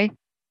 Okay.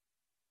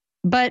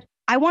 But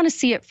I want to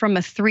see it from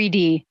a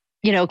 3D,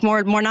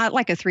 more not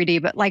like a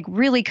 3D, but like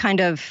really kind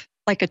of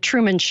like a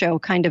Truman Show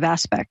kind of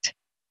aspect.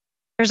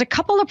 There's a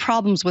couple of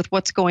problems with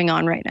what's going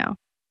on right now.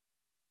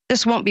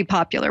 This won't be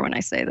popular when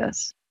I say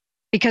this,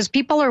 because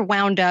people are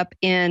wound up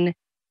in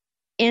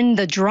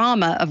the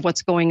drama of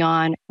what's going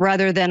on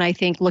rather than, I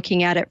think,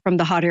 looking at it from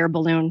the hot air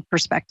balloon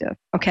perspective.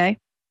 Okay.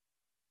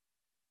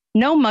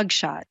 No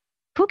mugshot.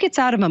 Who gets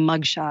out of a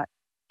mugshot?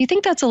 You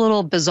think that's a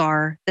little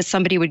bizarre that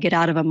somebody would get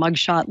out of a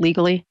mugshot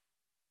legally?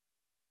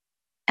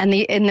 And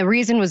the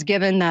reason was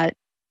given that,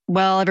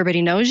 well,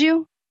 everybody knows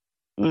you.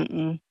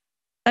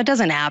 That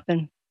doesn't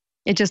happen.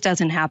 It just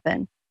doesn't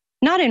happen.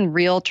 Not in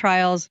real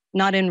trials,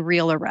 not in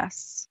real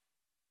arrests.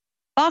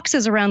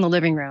 Boxes around the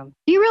living room.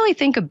 Do you really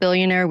think a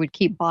billionaire would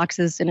keep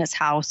boxes in his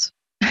house?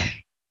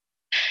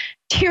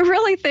 Do you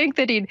really think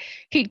that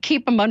he'd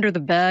keep them under the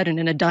bed and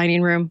in a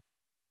dining room?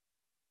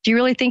 Do you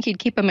really think he'd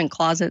keep them in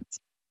closets?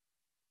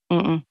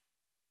 Why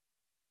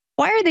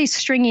are they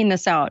stringing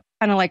this out?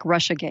 Kind of like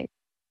Russiagate.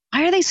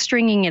 Why are they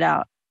stringing it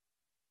out?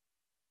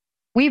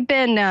 We've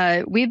been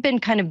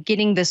kind of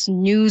getting this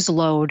news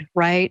load,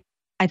 right?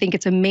 I think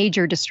it's a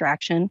major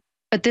distraction.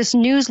 But this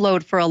news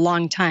load for a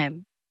long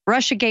time.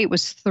 Russiagate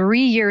was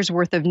 3 years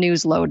worth of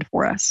news load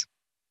for us.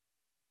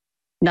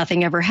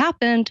 Nothing ever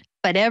happened,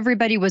 but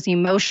everybody was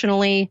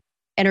emotionally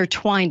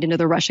intertwined into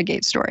the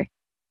Russiagate story.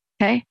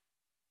 Okay?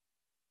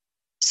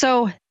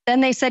 So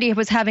then they said he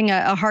was having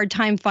a hard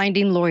time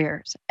finding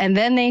lawyers. And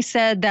then they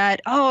said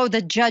that, oh,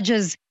 the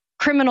judge's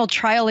criminal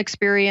trial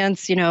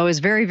experience, is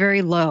very,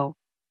 very low.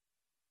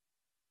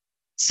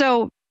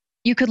 So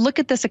you could look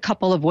at this a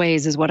couple of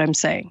ways, is what I'm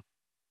saying.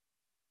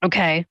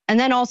 Okay. And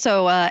then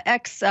also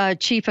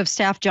ex-chief of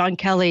staff John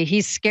Kelly,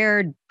 he's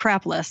scared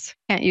crapless.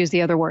 Can't use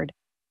the other word.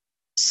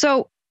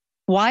 So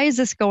why is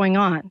this going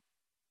on?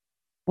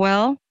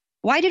 Well,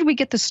 why did we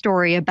get the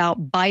story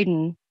about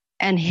Biden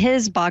and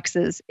his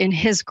boxes in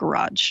his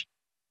garage?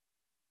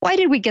 Why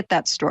did we get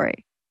that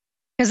story?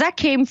 Because that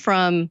came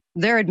from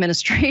their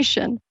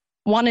administration,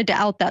 wanted to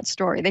out that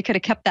story. They could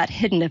have kept that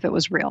hidden if it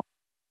was real.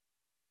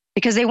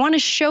 Because they want to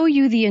show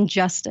you the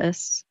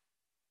injustice.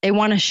 They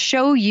want to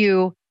show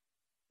you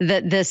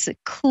that this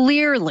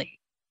clearly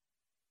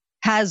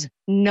has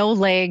no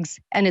legs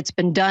and it's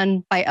been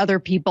done by other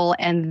people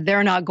and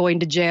they're not going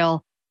to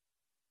jail.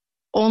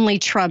 Only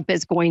Trump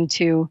is going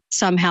to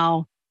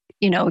somehow,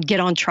 get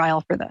on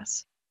trial for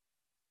this.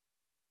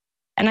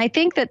 And I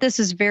think that this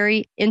is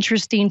very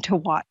interesting to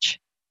watch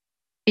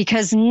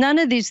because none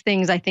of these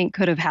things I think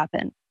could have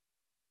happened.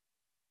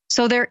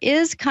 So there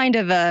is kind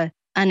of an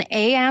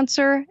A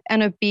answer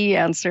and a B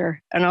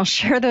answer. And I'll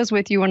share those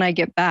with you when I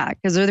get back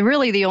because they're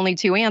really the only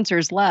two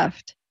answers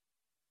left.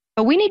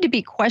 But we need to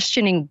be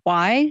questioning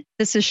why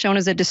this is shown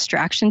as a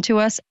distraction to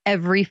us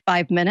every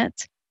 5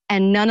 minutes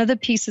and none of the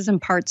pieces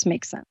and parts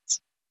make sense.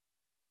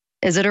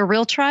 Is it a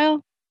real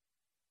trial?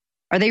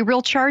 Are they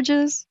real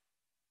charges?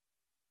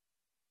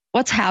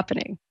 What's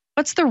happening?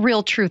 What's the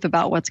real truth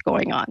about what's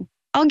going on?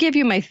 I'll give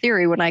you my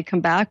theory when I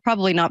come back.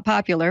 Probably not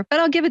popular, but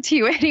I'll give it to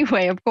you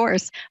anyway, of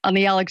course, on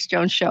the Alex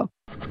Jones Show.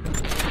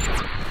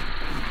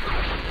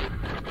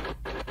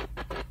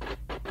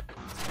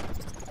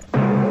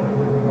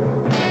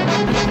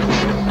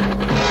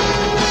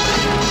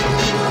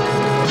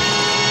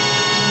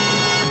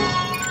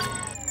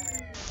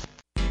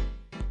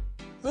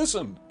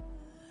 Listen,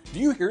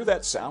 do you hear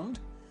that sound?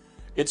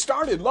 It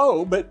started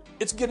low, but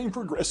it's getting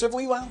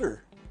progressively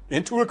louder.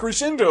 Into a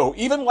crescendo,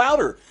 even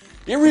louder.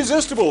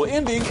 Irresistible,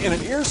 ending in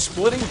an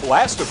ear-splitting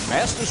blast of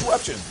mass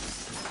disruption.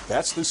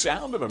 That's the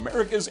sound of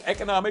America's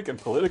economic and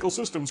political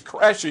systems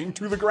crashing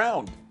to the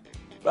ground.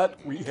 But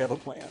we have a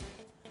plan.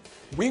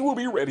 We will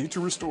be ready to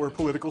restore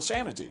political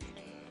sanity.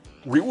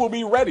 We will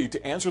be ready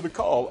to answer the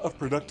call of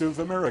productive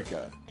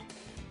America.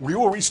 We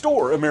will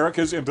restore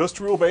America's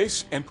industrial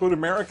base and put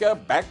America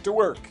back to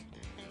work.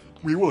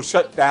 We will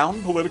shut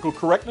down political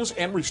correctness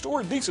and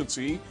restore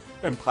decency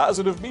and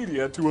positive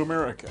media to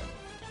America.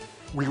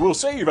 We will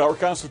save our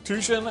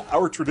Constitution,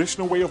 our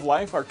traditional way of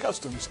life, our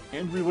customs,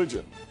 and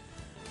religion.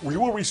 We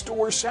will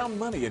restore sound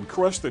money and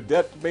crush the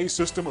debt-based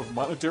system of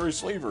monetary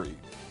slavery.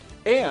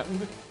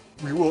 And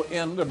we will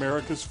end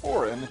America's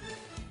foreign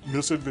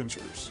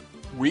misadventures.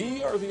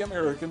 We are the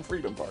American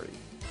Freedom Party,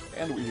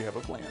 and we have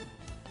a plan.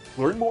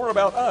 Learn more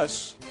about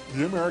us,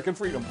 the American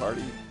Freedom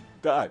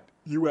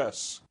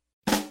Party.us.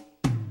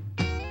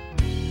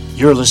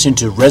 You're listening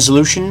to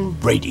Resolution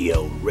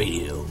Radio.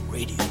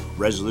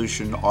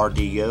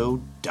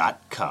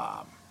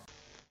 ResolutionRDO.com.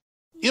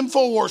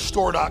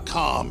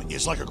 InfoWarsStore.com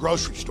is like a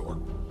grocery store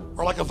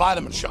or like a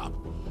vitamin shop.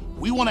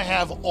 We want to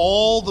have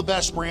all the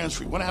best brands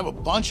for you. We want to have a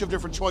bunch of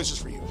different choices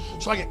for you.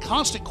 So I get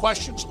constant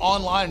questions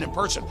online and in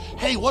person.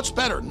 Hey, what's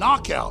better?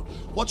 Knockout.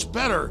 What's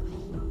better?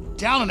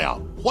 Down and Out.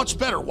 What's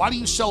better? Why do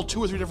you sell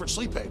 2 or 3 different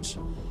sleep aids?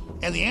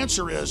 And the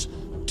answer is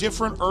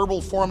different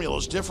herbal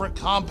formulas, different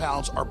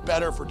compounds are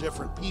better for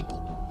different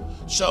people.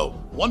 So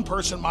one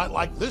person might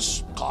like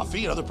this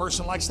coffee, another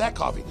person likes that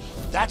coffee.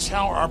 That's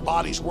how our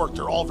bodies work.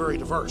 They're all very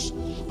diverse.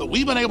 But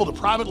we've been able to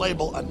private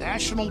label a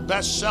national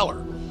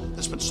bestseller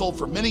that's been sold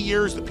for many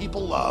years that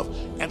people love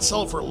and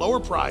sell it for a lower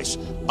price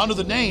under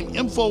the name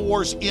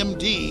InfoWars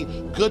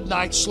MD Good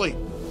Night Sleep.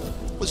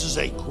 This is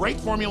a great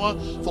formula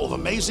full of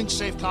amazing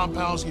safe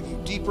compounds, give you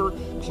deeper,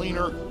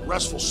 cleaner,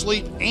 restful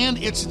sleep, and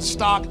it's in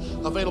stock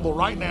available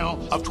right now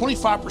of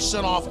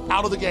 25% off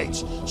out of the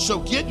gates. So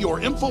get your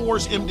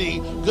InfoWars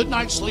MD Good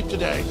Night Sleep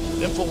today at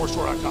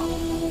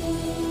InfoWarsStore.com.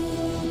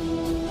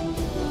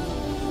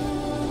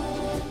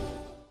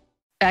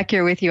 Back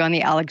here with you on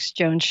the Alex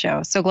Jones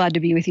Show. So glad to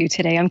be with you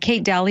today. I'm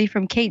Kate Dalley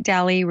from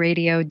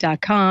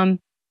KateDalleyRadio.com.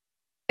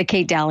 The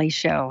Kate Dalley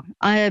Show.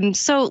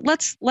 So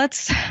let's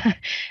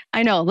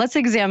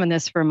examine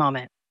this for a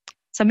moment.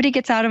 Somebody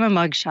gets out of a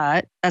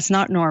mugshot. That's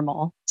not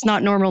normal. It's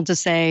not normal to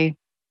say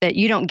that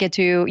you don't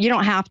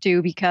have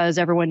to because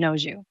everyone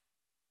knows you.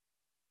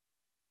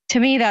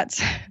 To me,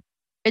 it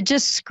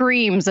just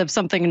screams of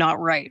something not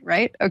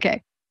right?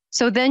 Okay.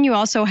 So then you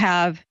also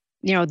have,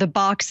 the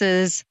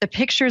boxes, the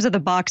pictures of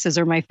the boxes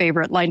are my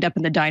favorite lined up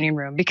in the dining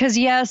room because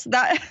yes,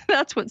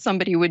 that's what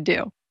somebody would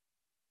do.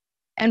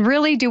 And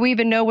really, do we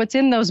even know what's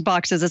in those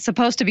boxes? It's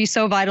supposed to be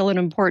so vital and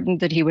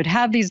important that he would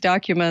have these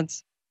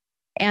documents.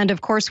 And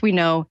of course, we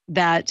know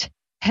that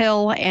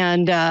Hill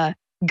and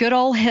good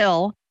old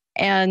Hill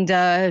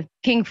and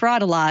King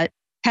Fraud-A-Lot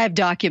have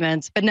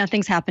documents, but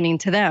nothing's happening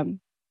to them.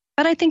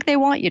 But I think they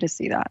want you to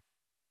see that.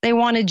 They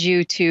wanted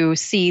you to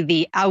see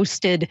the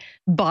ousted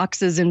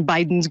boxes in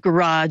Biden's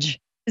garage.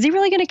 Is he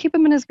really going to keep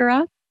them in his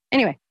garage?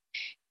 Anyway,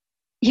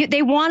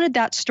 they wanted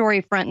that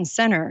story front and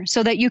center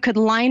so that you could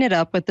line it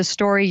up with the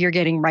story you're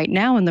getting right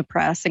now in the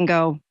press and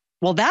go,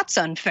 well, that's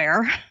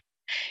unfair.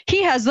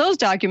 He has those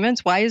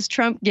documents. Why is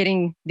Trump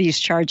getting these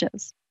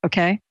charges?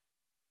 Okay.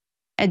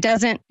 It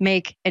doesn't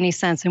make any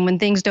sense. And when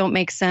things don't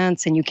make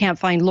sense and you can't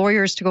find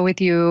lawyers to go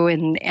with you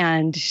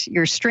and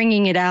you're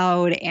stringing it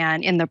out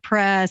and in the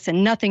press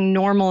and nothing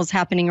normal is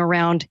happening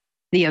around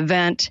the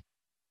event,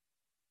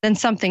 then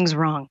something's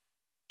wrong.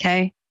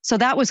 Okay. So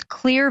that was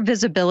clear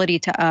visibility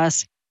to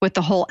us with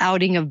the whole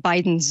outing of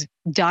Biden's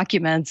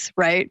documents,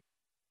 right?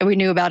 And we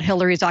knew about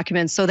Hillary's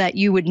documents so that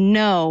you would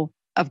know,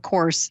 of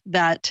course,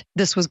 that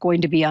this was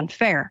going to be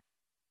unfair,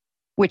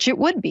 which it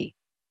would be.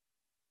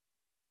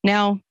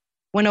 Now,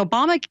 when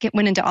Obama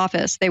went into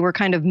office, they were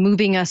kind of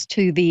moving us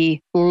to the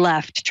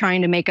left,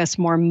 trying to make us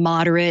more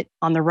moderate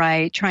on the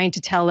right, trying to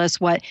tell us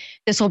what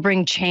this will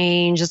bring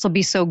change, this will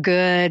be so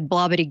good,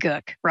 blah, bitty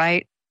gook,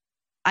 right?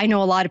 I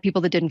know a lot of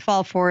people that didn't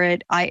fall for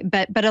it,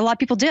 but a lot of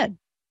people did,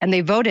 and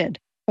they voted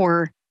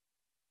for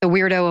the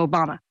weirdo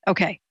Obama.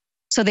 Okay,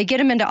 so they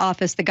get him into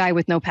office, the guy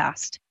with no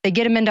past. They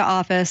get him into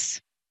office,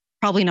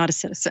 probably not a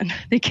citizen.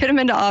 They get him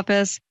into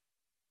office.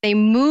 They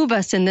move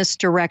us in this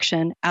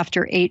direction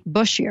after 8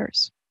 Bush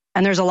years.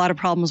 And there's a lot of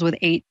problems with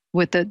the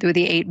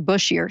 8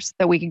 Bush years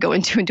that we could go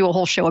into and do a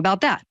whole show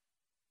about that.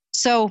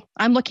 So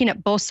I'm looking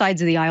at both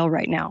sides of the aisle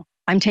right now.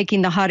 I'm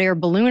taking the hot air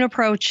balloon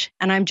approach,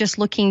 and I'm just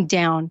looking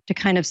down to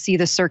kind of see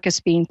the circus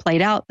being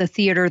played out, the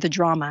theater, the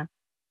drama.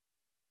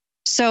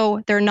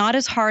 So they're not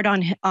as hard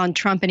on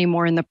Trump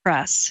anymore in the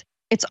press.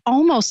 It's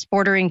almost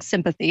bordering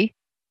sympathy,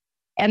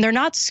 and they're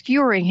not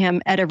skewering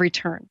him at every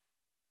turn.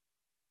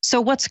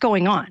 So what's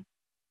going on?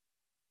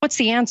 What's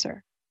the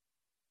answer?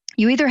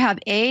 You either have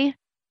A,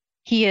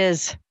 he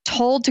is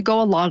told to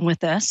go along with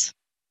this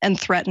and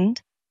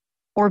threatened,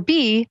 or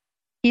B,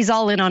 he's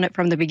all in on it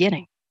from the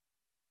beginning.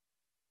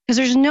 Because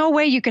there's no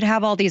way you could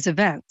have all these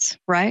events,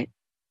 right?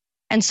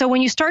 And so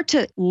when you start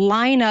to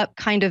line up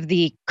kind of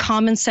the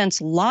common sense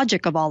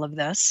logic of all of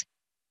this,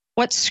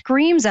 what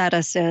screams at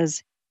us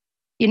is,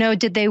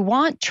 did they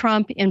want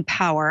Trump in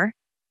power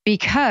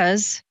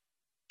because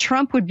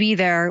Trump would be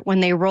there when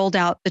they rolled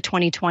out the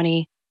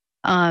 2020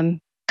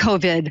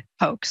 COVID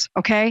hoax,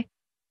 okay?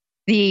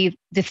 The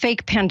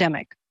fake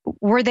pandemic.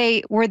 Were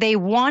they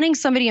wanting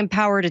somebody in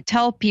power to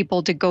tell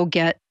people to go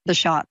get the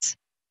shots?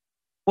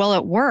 Well,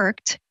 it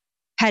worked.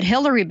 Had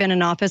Hillary been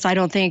in office, I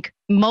don't think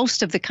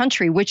most of the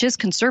country, which is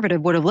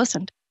conservative, would have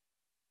listened,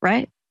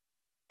 right?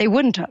 They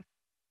wouldn't have.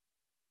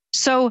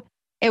 So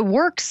it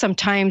works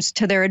sometimes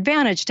to their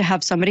advantage to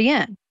have somebody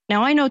in.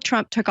 Now, I know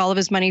Trump took all of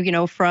his money,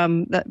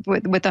 from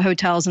with the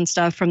hotels and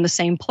stuff from the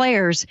same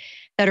players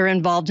that are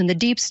involved in the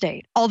deep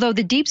state, although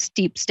the deep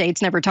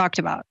state's never talked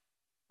about.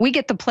 We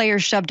get the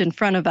players shoved in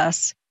front of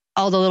us,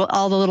 all the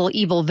little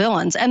evil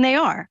villains, and they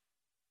are.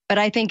 But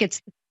I think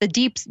it's the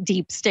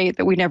deep state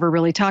that we never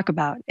really talk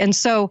about. And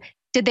so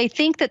did they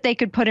think that they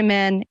could put him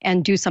in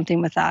and do something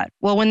with that?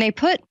 Well, when they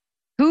put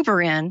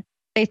Hoover in,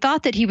 they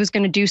thought that he was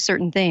going to do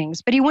certain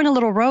things, but he went a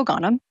little rogue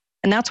on them.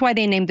 And that's why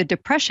they named the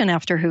Depression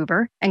after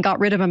Hoover and got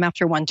rid of him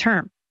after one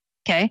term,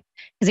 okay?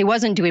 Because he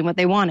wasn't doing what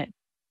they wanted.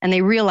 And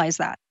they realized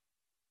that.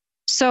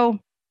 So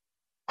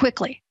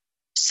quickly.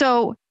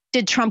 So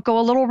did Trump go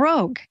a little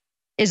rogue?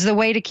 Is the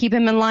way to keep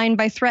him in line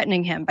by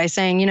threatening him, by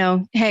saying,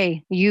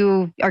 hey,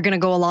 you are going to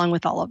go along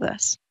with all of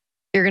this.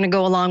 You're going to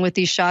go along with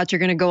these shots. You're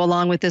going to go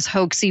along with this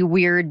hoaxy,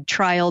 weird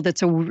trial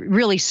that's a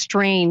really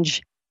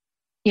strange,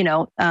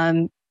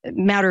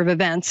 matter of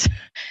events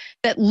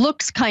that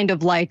looks kind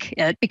of like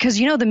it. Because,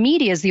 the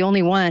media is the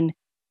only one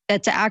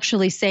that's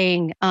actually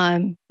saying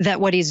that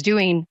what he's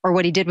doing or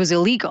what he did was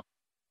illegal.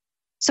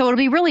 So it'll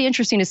be really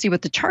interesting to see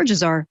what the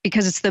charges are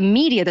because it's the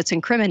media that's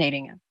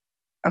incriminating him.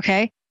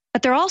 Okay.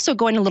 But they're also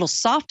going a little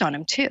soft on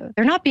him, too.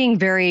 They're not being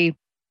very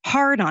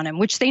hard on him,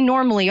 which they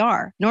normally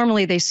are.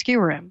 Normally, they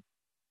skewer him.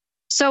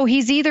 So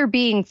he's either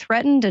being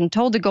threatened and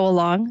told to go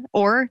along,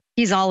 or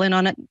he's all in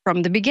on it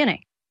from the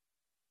beginning.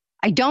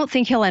 I don't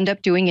think he'll end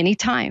up doing any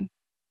time,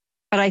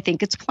 but I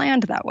think it's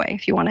planned that way,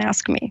 if you want to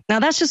ask me. Now,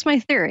 that's just my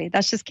theory.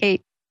 That's just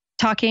Kate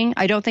talking.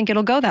 I don't think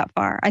it'll go that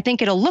far. I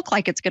think it'll look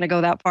like it's going to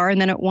go that far,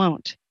 and then it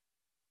won't.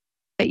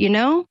 But,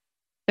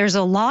 there's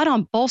a lot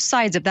on both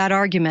sides of that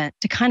argument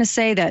to kind of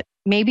say that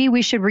maybe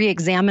we should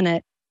re-examine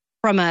it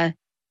from a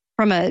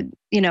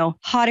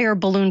hot air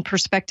balloon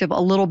perspective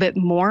a little bit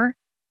more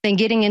than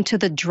getting into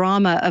the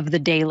drama of the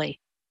daily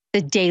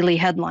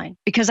headline.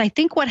 Because I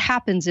think what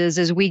happens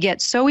is we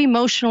get so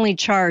emotionally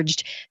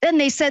charged. Then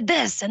they said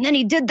this, and then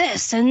he did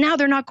this, and now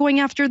they're not going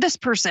after this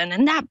person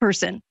and that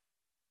person.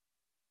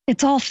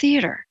 It's all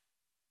theater.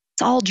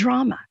 It's all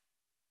drama.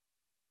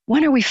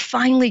 When are we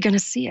finally going to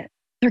see it?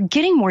 They're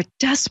getting more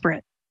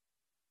desperate.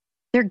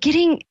 They're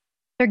getting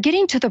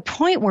to the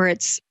point where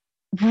it's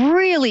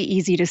really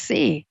easy to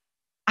see.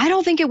 I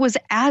don't think it was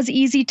as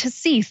easy to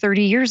see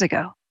 30 years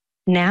ago.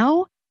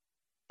 Now,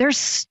 they're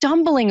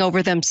stumbling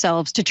over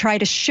themselves to try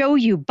to show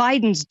you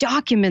Biden's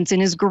documents in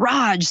his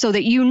garage so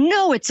that you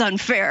know it's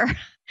unfair.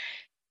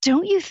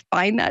 Don't you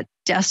find that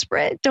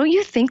desperate? Don't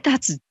you think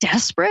that's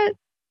desperate?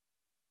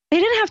 They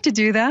didn't have to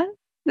do that.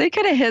 They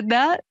could have hid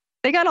that.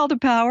 They got all the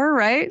power,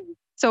 right?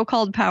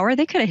 So-called power.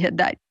 They could have hid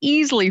that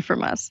easily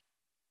from us,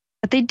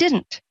 but they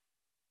didn't.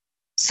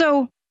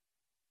 So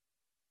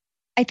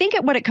I think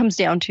what it comes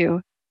down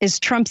to is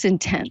Trump's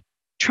intent,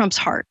 Trump's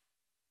heart.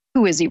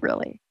 Who is he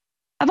really?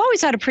 I've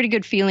always had a pretty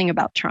good feeling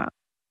about Trump.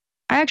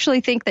 I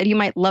actually think that he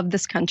might love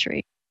this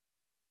country.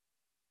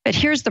 But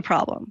here's the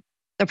problem.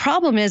 The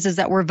problem is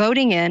that we're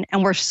voting in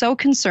and we're so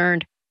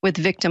concerned with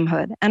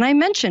victimhood. And I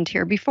mentioned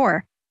here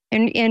before,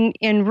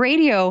 in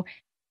radio,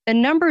 the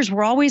numbers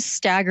were always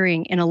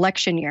staggering in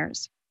election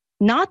years.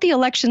 Not the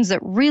elections that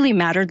really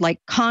mattered, like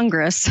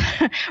Congress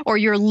or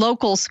your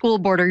local school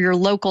board or your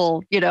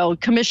local,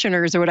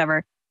 commissioners or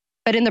whatever,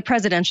 but in the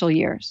presidential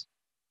years.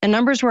 The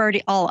numbers were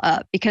already all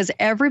up because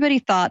everybody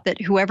thought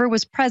that whoever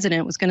was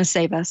president was going to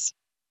save us.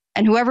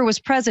 And whoever was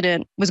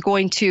president was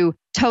going to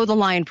toe the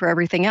line for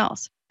everything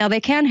else. Now, they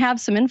can have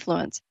some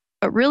influence,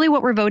 but really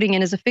what we're voting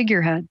in is a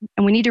figurehead.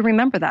 And we need to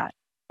remember that.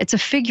 It's a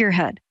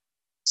figurehead.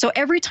 So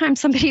every time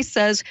somebody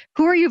says,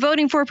 who are you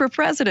voting for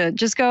president?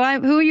 Just go,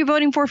 who are you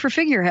voting for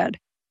figurehead?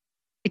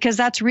 Because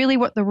that's really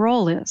what the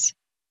role is.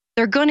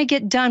 They're going to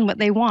get done what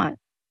they want.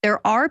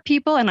 There are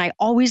people, and I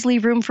always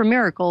leave room for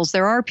miracles.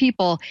 There are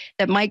people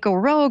that might go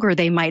rogue or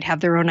they might have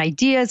their own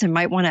ideas and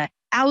might want to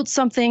out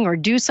something or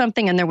do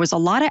something. And there was a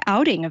lot of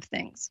outing of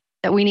things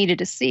that we needed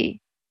to see.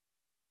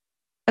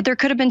 But there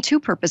could have been two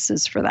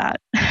purposes for that,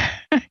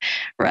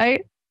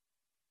 right?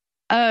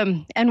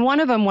 And one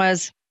of them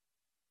was,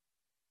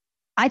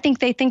 I think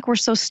they think we're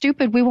so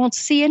stupid we won't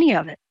see any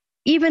of it.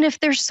 Even if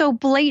they're so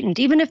blatant,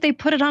 even if they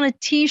put it on a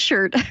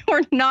T-shirt,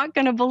 we're not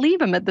going to believe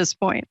them at this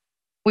point.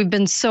 We've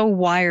been so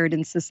wired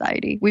in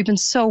society. We've been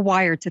so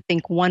wired to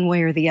think one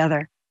way or the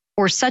other.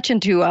 We're such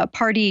into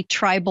party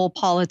tribal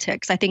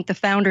politics. I think the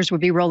founders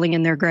would be rolling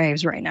in their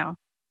graves right now.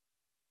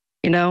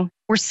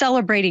 We're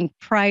celebrating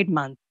Pride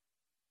Month,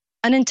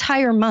 an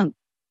entire month.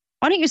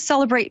 Why don't you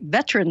celebrate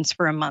veterans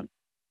for a month?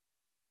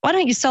 Why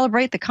don't you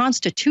celebrate the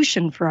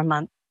Constitution for a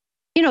month?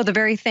 The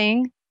very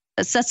thing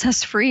that sets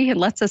us free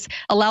and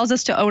allows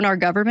us to own our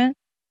government.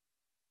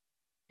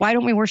 Why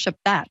don't we worship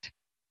that?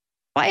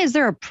 Why is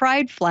there a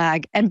pride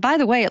flag? And by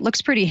the way, it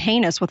looks pretty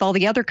heinous with all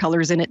the other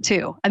colors in it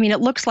too. I mean, it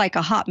looks like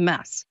a hot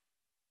mess.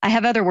 I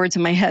have other words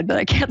in my head, but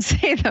I can't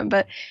say them,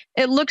 but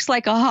it looks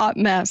like a hot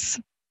mess.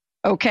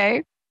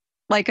 Okay?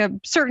 Like a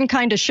certain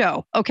kind of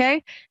show.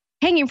 Okay?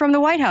 Hanging from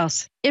the White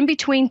House in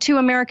between two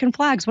American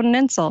flags. What an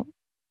insult.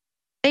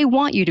 They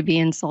want you to be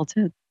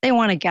insulted. They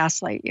want to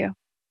gaslight you.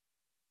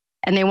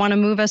 And they want to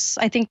move us,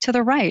 I think, to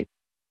the right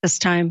this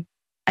time.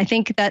 I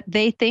think that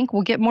they think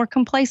we'll get more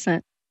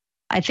complacent.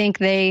 I think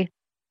they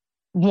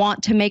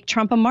want to make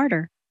Trump a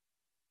martyr.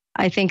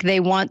 I think they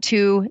want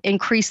to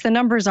increase the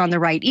numbers on the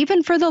right,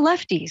 even for the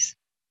lefties.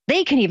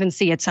 They can even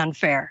see it's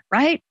unfair,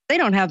 right? They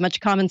don't have much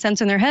common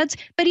sense in their heads,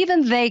 but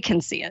even they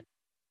can see it.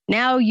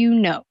 Now you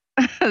know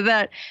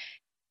that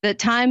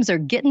times are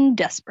getting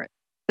desperate,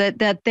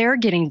 that they're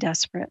getting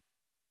desperate.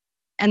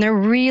 And they're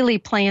really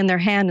playing their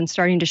hand and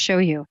starting to show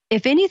you.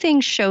 If anything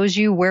shows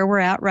you where we're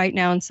at right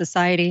now in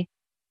society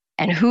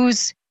and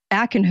who's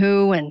backing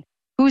who and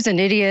who's an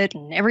idiot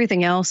and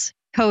everything else,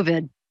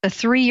 COVID. The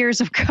 3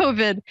 years of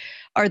COVID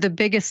are the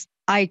biggest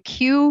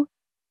IQ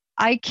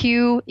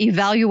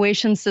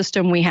evaluation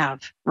system we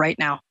have right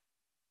now.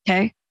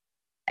 Okay?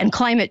 And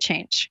climate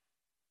change.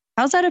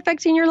 How's that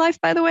affecting your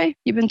life, by the way?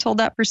 You've been told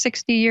that for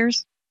 60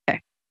 years? Okay.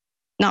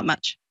 Not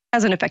much.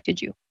 Hasn't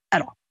affected you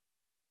at all.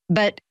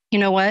 But you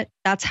know what?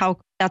 That's how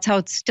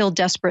it's still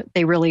desperate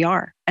they really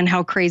are and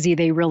how crazy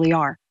they really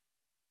are.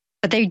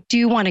 But they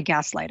do want to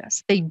gaslight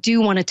us. They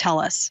do want to tell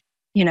us,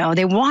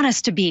 they want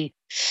us to be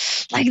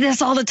like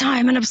this all the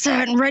time and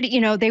upset and ready.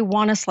 They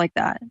want us like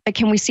that. But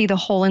can we see the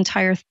whole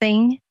entire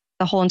thing,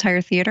 the whole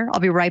entire theater?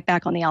 I'll be right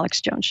back on the Alex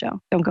Jones Show.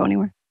 Don't go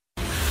anywhere.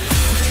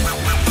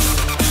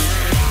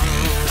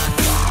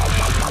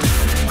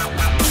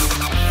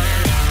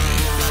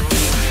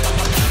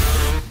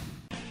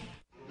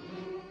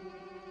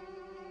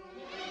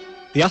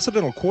 The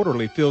Occidental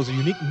Quarterly fills a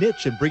unique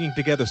niche in bringing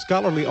together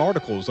scholarly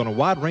articles on a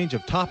wide range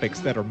of topics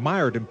that are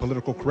mired in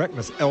political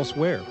correctness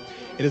elsewhere.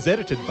 It is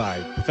edited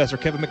by Professor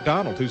Kevin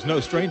McDonald, who's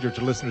no stranger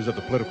to listeners of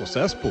the political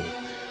cesspool.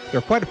 There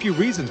are quite a few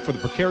reasons for the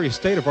precarious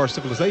state of our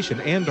civilization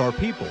and our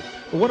people,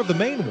 but one of the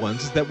main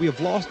ones is that we have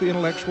lost the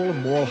intellectual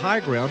and moral high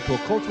ground to a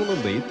cultural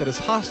elite that is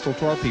hostile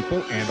to our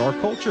people and our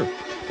culture.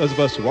 Those of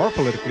us who are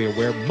politically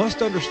aware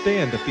must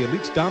understand that the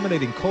elites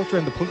dominating culture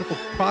and the political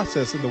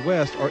process in the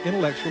West are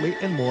intellectually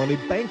and morally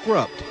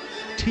bankrupt.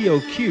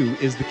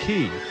 TOQ is the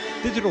key.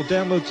 Digital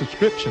download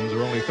subscriptions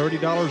are only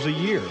 $30 a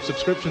year.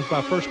 Subscriptions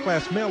by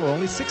first-class mail are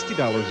only $60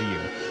 a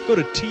year. Go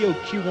to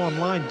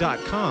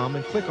toqonline.com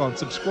and click on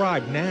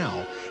Subscribe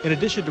Now. In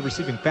addition to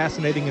receiving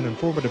fascinating and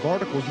informative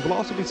articles, you will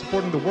also be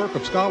supporting the work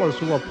of scholars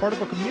who are part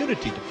of a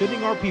community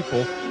defending our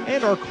people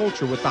and our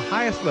culture with the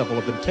highest level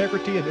of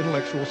integrity and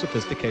intellectual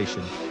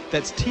sophistication.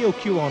 That's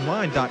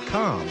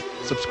toqonline.com.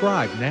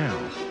 Subscribe now.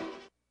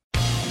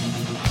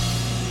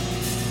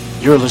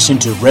 You're listening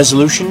to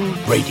Resolution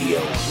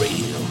Radio.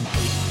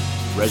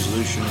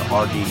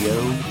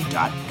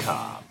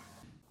 ResolutionRDO.com.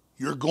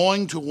 You're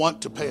going to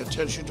want to pay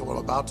attention to what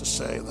I'm about to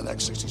say in the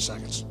next 60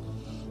 seconds.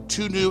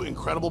 2 new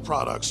incredible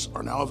products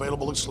are now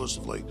available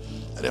exclusively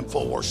at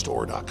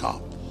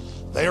InfoWarsStore.com.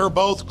 They are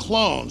both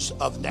clones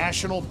of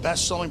national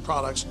best-selling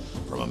products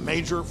from a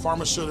major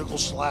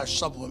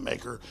pharmaceutical/supplement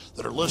maker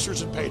that are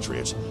listeners and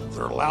patriots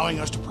that are allowing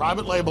us to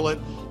private label it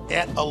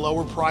at a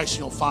lower price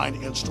you'll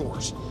find in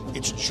stores.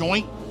 It's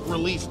Joint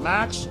Relief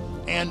Max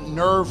and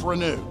Nerve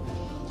Renew.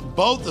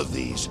 Both of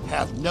these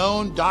have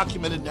known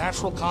documented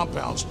natural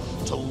compounds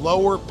to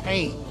lower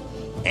pain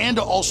and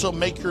to also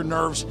make your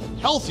nerves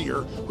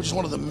healthier, which is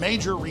one of the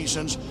major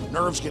reasons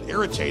nerves get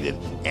irritated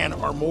and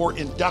are more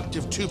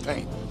inductive to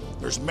pain.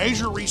 There's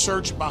major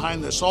research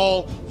behind this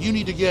all. You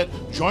need to get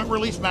Joint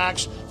Relief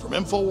Max from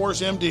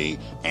InfoWars MD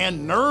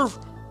and Nerve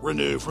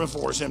Renew from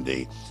InfoWars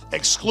MD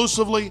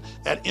exclusively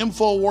at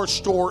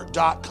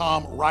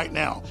InfoWarsStore.com right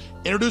now.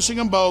 Introducing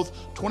them both,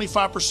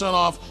 25%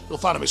 off. You'll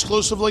find them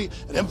exclusively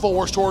at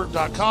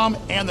InfoWarsStore.com,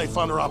 and they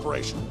fund our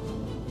operation.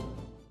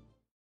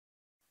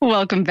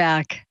 Welcome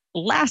back.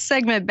 Last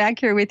segment back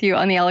here with you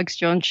on the Alex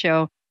Jones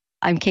Show.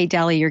 I'm Kate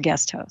Daly, your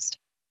guest host.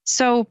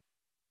 So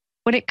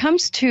when it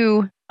comes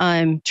to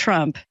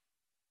Trump,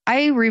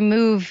 I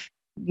remove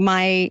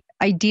my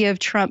idea of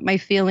Trump, my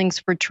feelings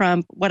for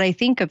Trump, what I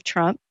think of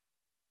Trump,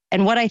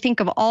 and what I think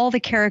of all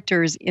the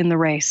characters in the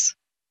race,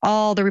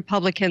 all the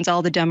Republicans,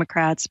 all the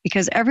Democrats,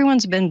 because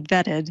everyone's been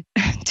vetted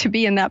to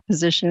be in that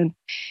position.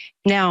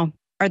 Now,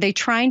 are they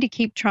trying to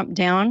keep Trump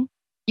down?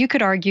 You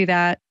could argue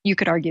that. You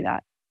could argue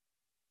that.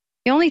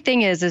 The only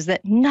thing is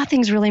that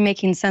nothing's really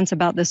making sense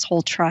about this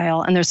whole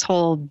trial and this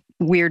whole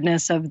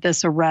weirdness of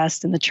this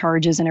arrest and the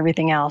charges and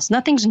everything else.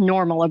 Nothing's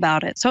normal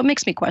about it. So it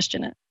makes me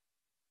question it.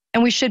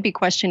 And we should be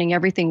questioning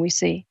everything we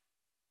see.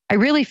 I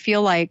really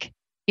feel like,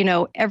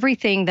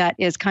 everything that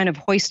is kind of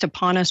hoisted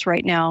upon us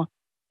right now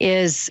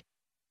is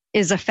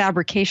a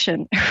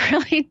fabrication. I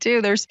really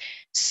do. There's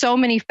so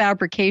many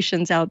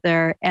fabrications out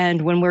there.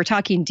 And when we're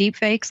talking deep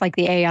fakes like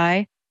the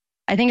AI,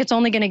 I think it's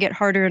only going to get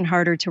harder and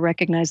harder to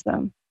recognize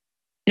them.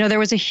 There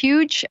was a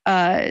huge,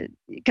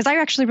 because I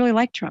actually really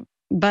like Trump,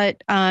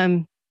 but,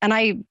 and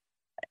when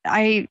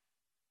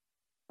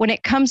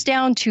it comes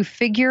down to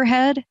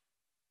figurehead,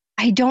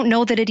 I don't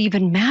know that it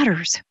even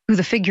matters who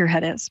the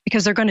figurehead is,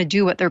 because they're going to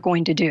do what they're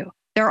going to do.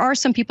 There are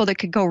some people that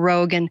could go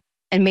rogue and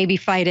maybe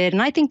fight it.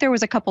 And I think there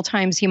was a couple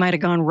times he might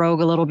have gone rogue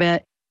a little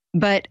bit,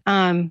 but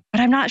I'm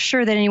not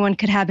sure that anyone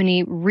could have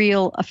any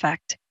real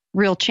effect,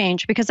 real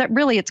change, because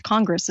it's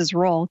Congress's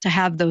role to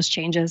have those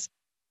changes.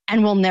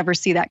 And we'll never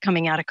see that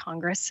coming out of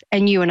Congress.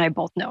 And you and I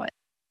both know it.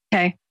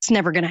 Okay. It's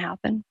never going to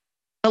happen.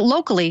 But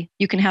locally,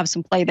 you can have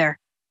some play there.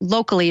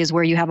 Locally is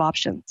where you have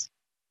options.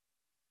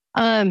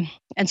 And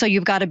so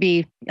you've got to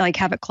be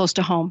have it close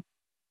to home.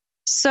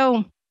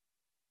 So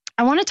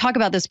I want to talk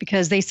about this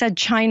because they said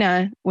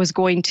China was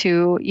going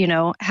to,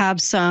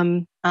 have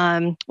some,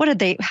 how did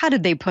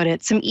they put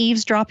it? Some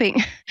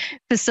eavesdropping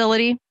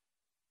facility.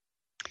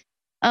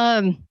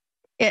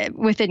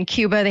 Within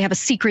Cuba, they have a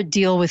secret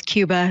deal with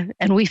Cuba,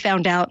 and we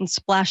found out and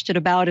splashed it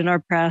about in our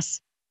press.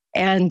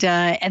 And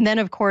then,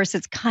 of course,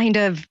 it's kind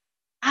of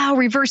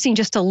reversing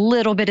just a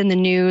little bit in the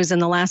news in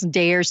the last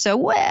day or so.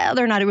 Well,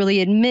 they're not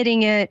really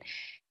admitting it.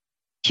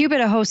 Cuba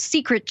to host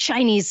secret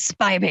Chinese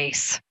spy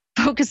base,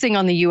 focusing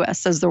on the U.S.,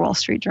 says the Wall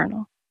Street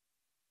Journal.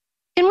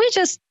 Can we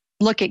just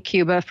look at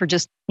Cuba for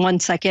just 1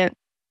 second?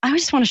 I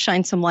just want to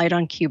shine some light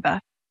on Cuba.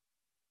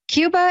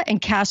 Cuba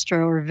and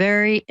Castro are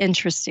very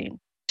interesting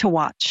to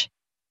watch.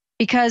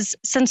 Because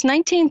since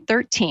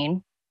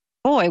 1913,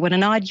 boy, what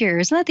an odd year.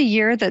 Isn't that the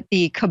year that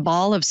the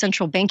cabal of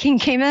central banking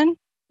came in?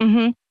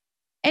 Mm-hmm.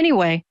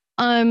 Anyway,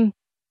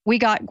 we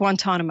got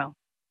Guantanamo.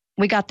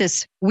 We got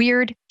this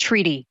weird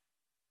treaty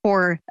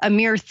for a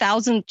mere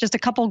just a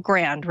couple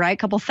grand, right?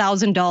 Couple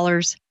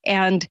 $1,000.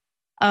 And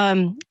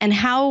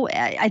how,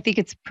 I think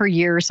it's per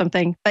year or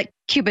something, but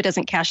Cuba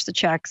doesn't cash the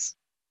checks.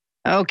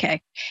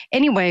 Okay.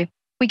 Anyway,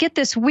 we get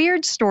this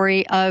weird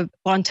story of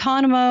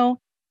Guantanamo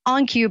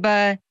on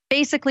Cuba.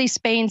 Basically,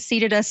 Spain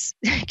ceded us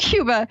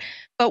Cuba,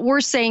 but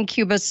we're saying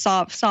Cuba's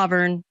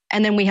sovereign,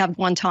 and then we have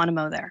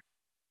Guantanamo there.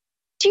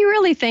 Do you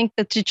really think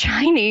that the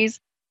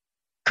Chinese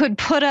could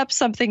put up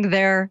something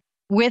there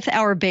with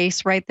our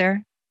base right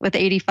there, with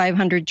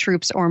 8,500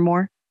 troops or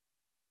more?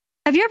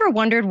 Have you ever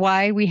wondered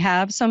why we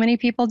have so many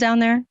people down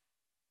there?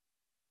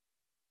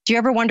 Do you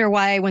ever wonder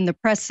why when the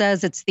press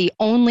says it's the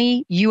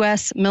only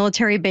U.S.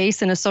 military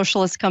base in a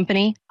socialist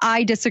company?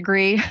 I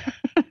disagree.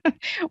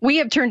 We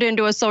have turned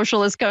into a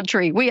socialist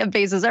country. We have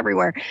bases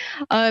everywhere.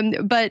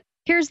 But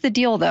here's the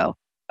deal, though.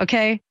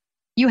 Okay.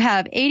 You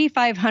have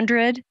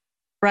 8,500,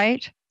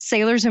 right?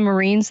 Sailors and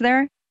Marines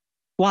there.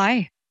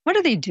 Why? What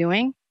are they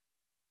doing?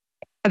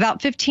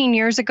 About 15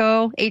 years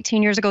ago,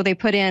 18 years ago, they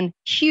put in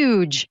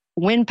huge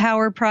wind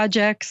power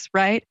projects,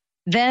 right?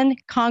 Then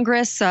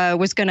Congress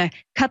was going to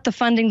cut the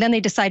funding. Then they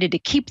decided to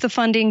keep the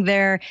funding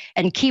there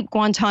and keep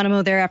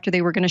Guantanamo there after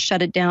they were going to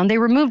shut it down. They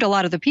removed a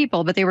lot of the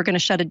people, but they were going to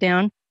shut it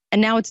down.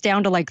 And now it's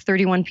down to like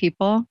 31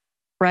 people,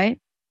 right?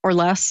 Or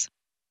less,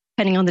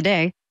 depending on the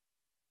day.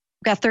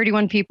 We've got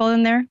 31 people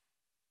in there.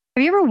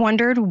 Have you ever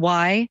wondered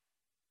why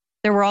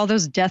there were all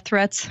those death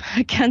threats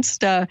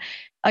against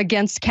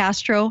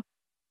Castro?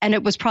 And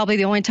it was probably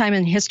the only time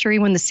in history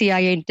when the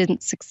CIA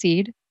didn't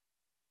succeed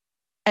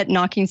at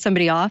knocking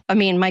somebody off. I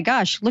mean, my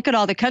gosh, look at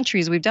all the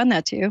countries we've done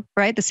that to,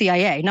 right? The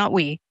CIA, not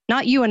we,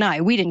 not you and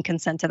I. We didn't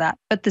consent to that,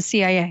 but the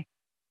CIA.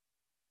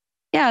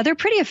 Yeah, they're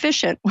pretty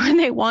efficient when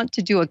they want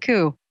to do a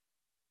coup.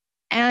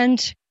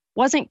 And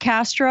wasn't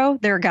Castro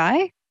their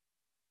guy?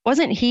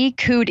 Wasn't he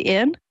couped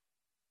in?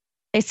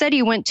 They said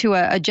he went to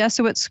a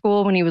Jesuit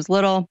school when he was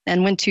little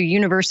and went to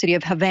University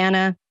of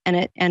Havana,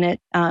 and it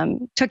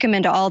took him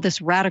into all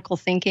this radical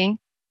thinking.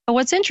 But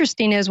what's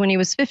interesting is when he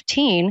was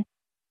 15,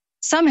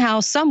 somehow,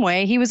 some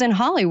way, he was in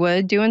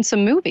Hollywood doing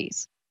some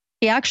movies.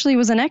 He actually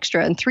was an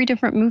extra in 3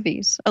 different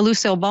movies, a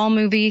Lucille Ball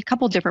movie, a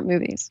couple different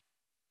movies.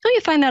 Don't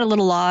you find that a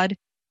little odd?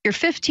 You're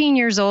 15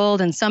 years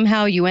old and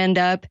somehow you end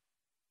up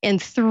in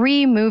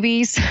 3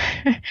 movies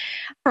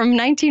from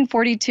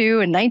 1942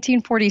 and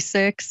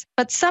 1946,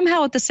 but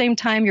somehow at the same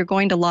time you're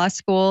going to law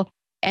school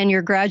and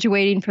you're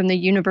graduating from the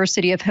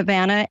University of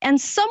Havana,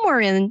 and somewhere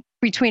in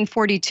between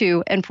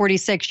 42 and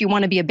 46, you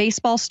want to be a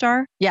baseball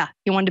star? Yeah,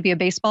 you want to be a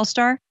baseball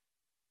star?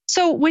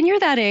 So when you're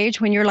that age,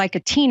 when you're like a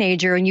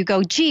teenager and you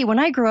go, gee, when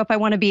I grow up, I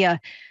want to be a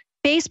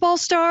baseball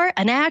star,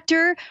 an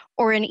actor,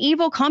 or an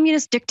evil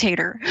communist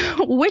dictator.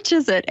 Which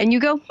is it? And you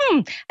go,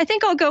 I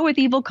think I'll go with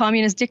evil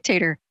communist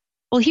dictator.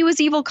 Well, he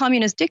was evil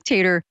communist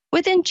dictator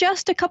within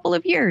just a couple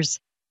of years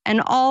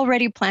and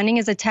already planning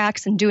his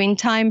attacks and doing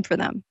time for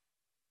them.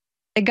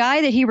 The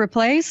guy that he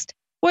replaced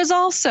was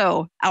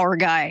also our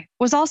guy,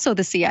 was also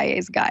the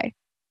CIA's guy.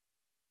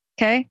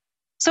 Okay?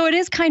 So it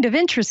is kind of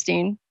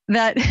interesting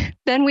that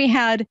then we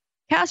had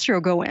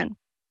Castro go in,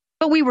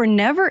 but we were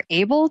never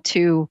able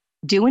to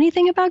do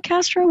anything about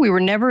Castro. We were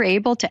never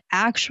able to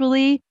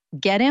actually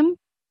get him,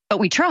 but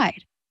we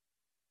tried.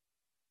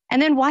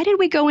 And then why did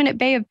we go in at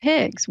Bay of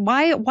Pigs?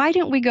 Why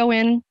didn't we go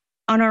in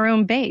on our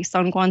own base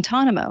on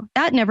Guantanamo?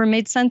 That never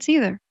made sense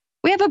either.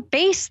 We have a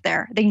base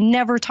there. They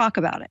never talk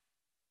about it.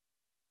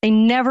 They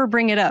never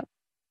bring it up.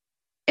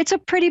 It's a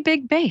pretty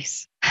big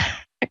base.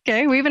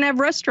 Okay, we even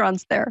have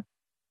restaurants there.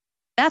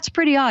 That's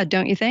pretty odd,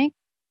 don't you think?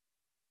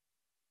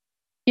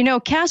 You know,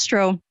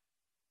 Castro,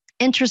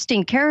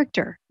 interesting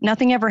character.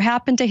 Nothing ever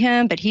happened to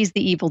him, but he's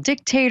the evil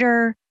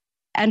dictator.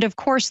 And of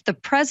course, the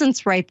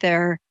presence right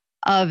there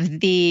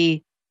of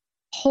the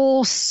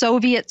whole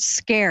Soviet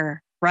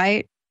scare,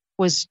 right,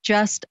 was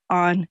just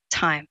on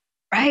time,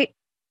 right?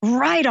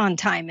 Right on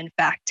time, in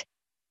fact.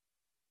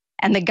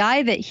 And the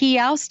guy that he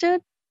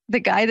ousted, the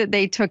guy that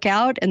they took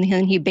out, and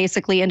then he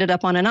basically ended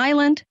up on an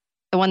island,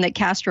 the one that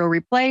Castro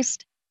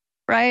replaced,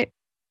 right?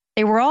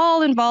 They were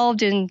all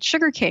involved in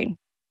sugarcane,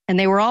 and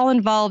they were all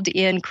involved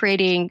in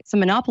creating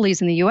some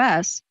monopolies in the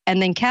U.S.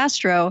 And then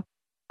Castro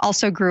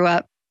also grew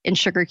up in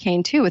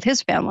sugarcane too with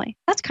his family.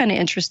 That's kind of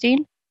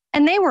interesting.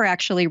 And they were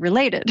actually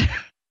related.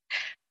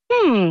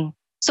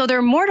 So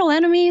they're mortal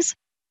enemies,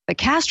 but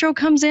Castro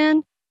comes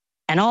in,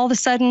 and all of a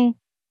sudden,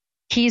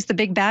 he's the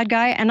big bad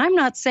guy. And I'm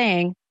not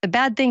saying the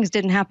bad things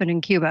didn't happen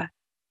in Cuba.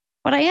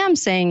 What I am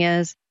saying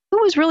is,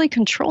 who was really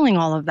controlling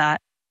all of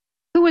that?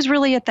 Who was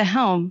really at the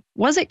helm?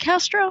 Was it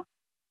Castro?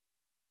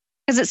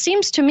 Because it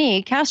seems to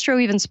me, Castro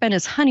even spent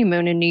his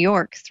honeymoon in New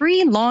York,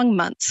 3 long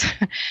months.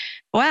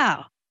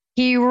 Wow.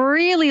 He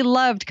really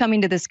loved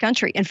coming to this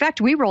country. In fact,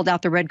 we rolled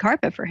out the red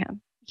carpet for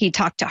him. He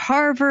talked to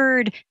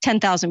Harvard,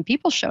 10,000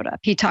 people showed up.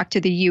 He talked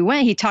to the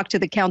UN, he talked to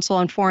the Council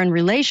on Foreign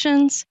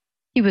Relations.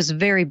 He was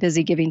very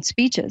busy giving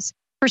speeches.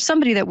 For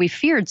somebody that we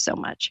feared so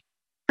much,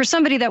 for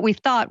somebody that we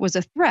thought was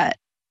a threat,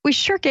 we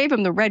sure gave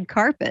him the red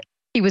carpet.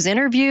 He was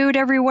interviewed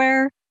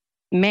everywhere.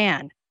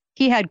 Man,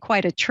 he had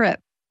quite a trip,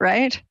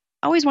 right?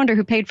 I always wonder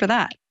who paid for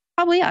that.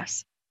 Probably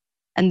us.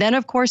 And then,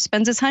 of course,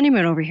 spends his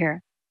honeymoon over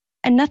here.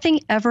 And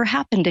nothing ever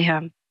happened to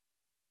him.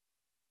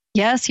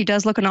 Yes, he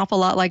does look an awful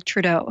lot like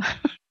Trudeau.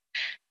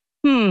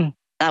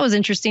 That was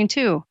interesting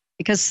too,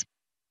 because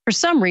for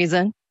some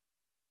reason,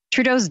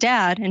 Trudeau's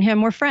dad and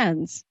him were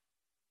friends.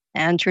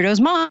 And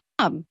Trudeau's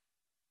mom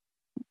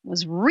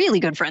was really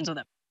good friends with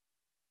him.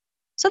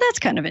 So that's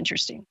kind of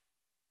interesting.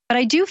 But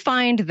I do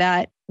find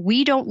that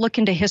we don't look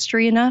into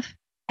history enough,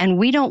 and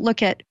we don't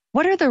look at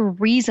what are the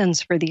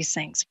reasons for these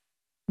things.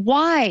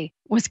 Why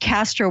was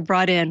Castro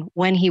brought in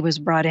when he was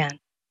brought in?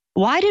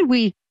 Why did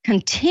we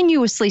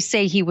continuously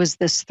say he was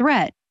this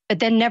threat, but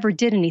then never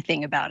did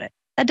anything about it?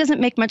 That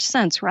doesn't make much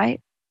sense, right?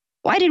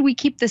 Why did we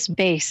keep this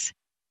base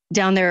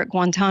down there at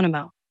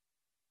Guantanamo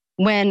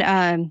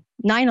when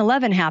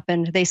 9/11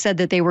 happened, they said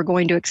that they were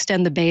going to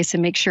extend the base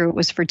and make sure it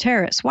was for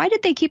terrorists. Why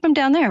did they keep him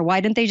down there?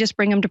 Why didn't they just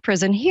bring him to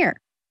prison here?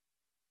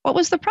 What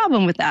was the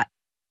problem with that?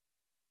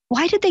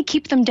 Why did they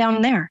keep them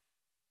down there?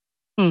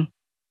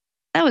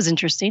 That was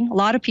interesting. A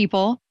lot of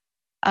people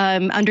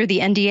under the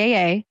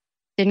NDAA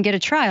didn't get a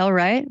trial,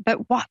 right?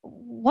 But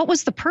what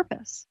was the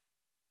purpose?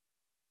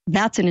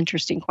 That's an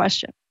interesting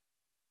question.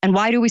 And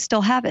why do we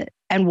still have it?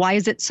 And why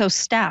is it so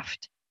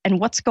staffed? And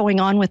what's going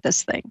on with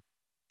this thing?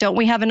 Don't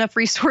we have enough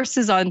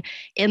resources on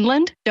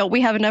inland? Don't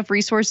we have enough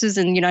resources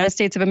in the United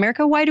States of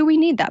America? Why do we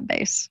need that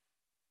base?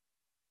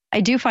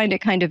 I do find it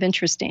kind of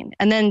interesting.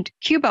 And then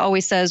Cuba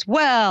always says,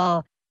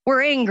 well,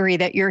 we're angry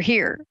that you're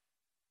here,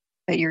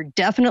 but you're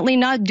definitely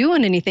not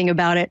doing anything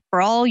about it.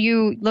 For all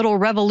you little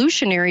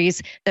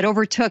revolutionaries that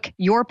overtook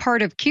your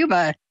part of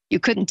Cuba, you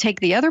couldn't take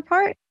the other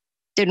part,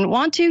 didn't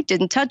want to,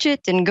 didn't touch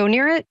it, didn't go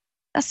near it.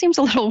 That seems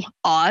a little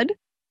odd,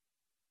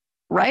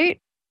 right?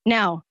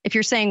 Now, if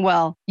you're saying,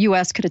 well,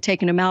 U.S. could have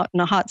taken him out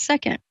in a hot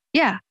second.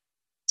 Yeah.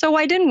 So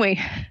why didn't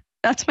we?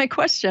 That's my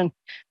question.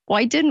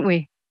 Why didn't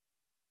we?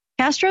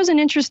 Castro's an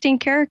interesting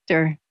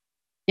character.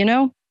 You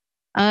know,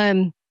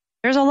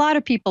 there's a lot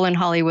of people in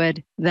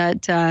Hollywood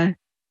that are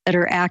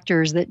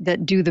actors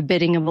that do the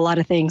bidding of a lot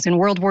of things. In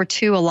World War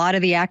II, a lot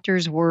of the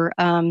actors were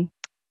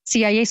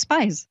CIA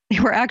spies.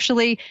 They were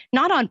actually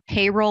not on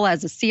payroll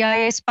as a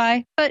CIA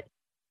spy, but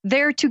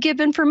there to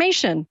give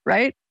information,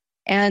 right?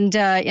 And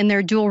in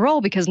their dual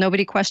role, because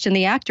nobody questioned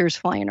the actors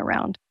flying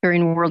around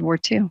during World War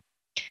II.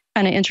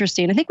 Kind of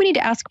interesting. I think we need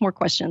to ask more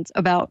questions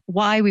about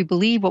why we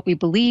believe, what we've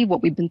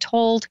been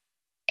told.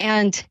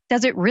 And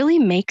does it really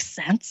make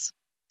sense?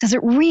 Does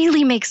it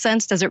really make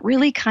sense? Does it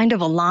really kind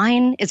of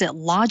align? Is it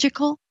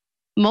logical?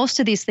 Most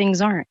of these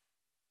things aren't.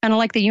 Kind of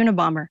like the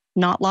Unabomber,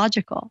 not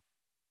logical.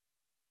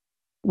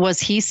 Was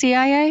he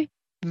CIA?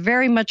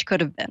 Very much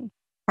could have been.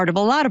 Part of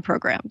a lot of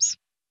programs.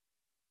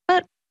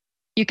 But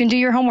you can do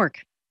your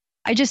homework.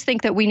 I just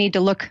think that we need to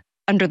look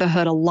under the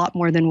hood a lot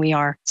more than we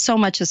are. So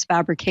much is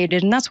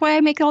fabricated, and that's why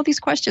I make all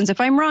these questions.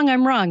 If I'm wrong,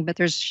 I'm wrong, but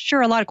there's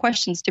sure a lot of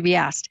questions to be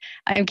asked.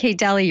 I'm Kate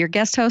Daly, your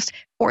guest host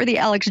for The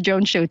Alex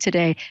Jones Show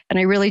today, and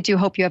I really do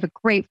hope you have a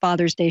great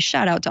Father's Day.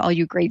 Shout out to all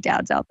you great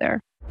dads out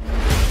there.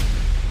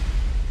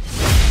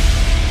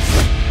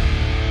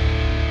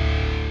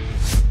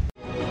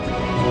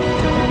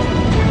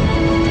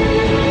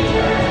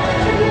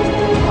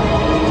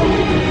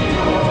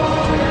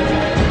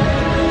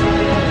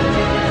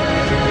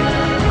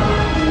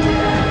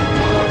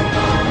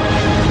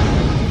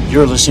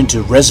 You're listening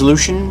to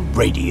Resolution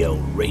Radio.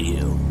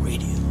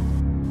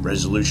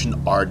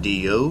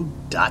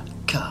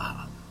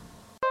 ResolutionRDO.com.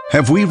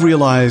 Have we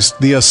realized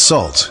the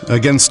assault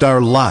against our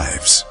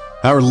lives,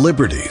 our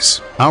liberties,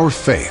 our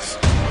faith?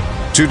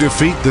 To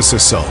defeat this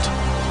assault,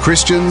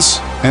 Christians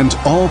and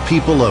all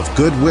people of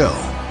goodwill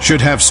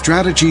should have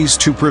strategies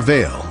to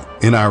prevail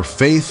in our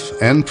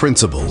faith and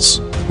principles,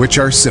 which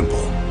are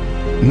simple.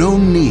 No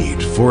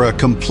need for a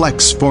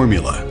complex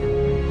formula.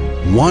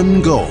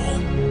 One goal.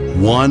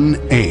 One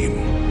aim.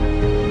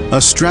 A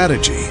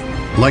strategy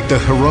like the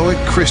heroic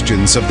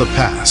Christians of the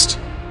past.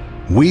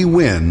 We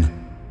win,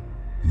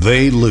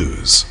 they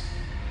lose.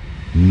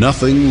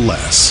 Nothing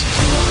less.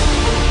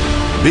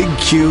 Big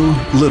Q,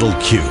 Little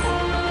Q.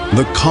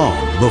 The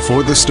Calm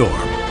Before the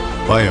Storm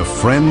by a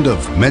friend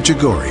of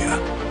Medjugorje.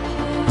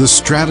 The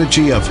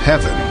strategy of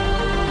heaven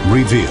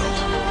revealed.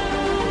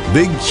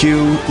 Big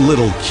Q,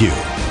 Little Q.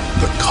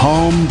 The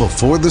Calm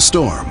Before the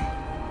Storm.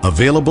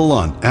 Available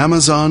on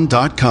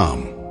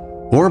Amazon.com.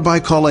 Or by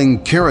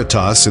calling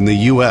Caritas in the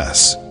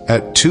U.S.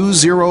 at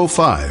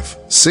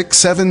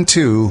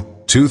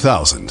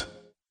 205-672-2000.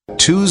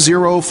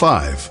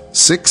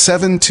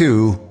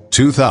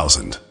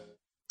 205-672-2000.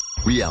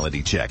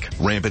 Reality check,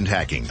 rampant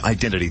hacking,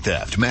 identity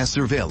theft, mass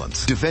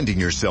surveillance. Defending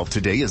yourself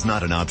today is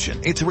not an option.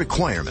 It's a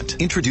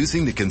requirement.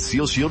 Introducing the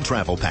Conceal Shield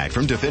Travel Pack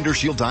from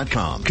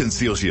DefenderShield.com.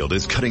 Conceal Shield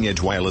is cutting-edge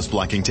wireless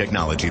blocking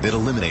technology that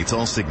eliminates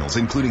all signals,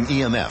 including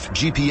EMF,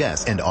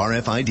 GPS, and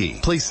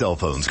RFID. Place cell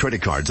phones,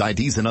 credit cards,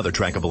 IDs, and other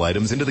trackable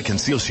items into the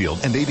Conceal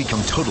Shield, and they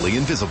become totally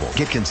invisible.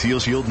 Get Conceal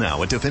Shield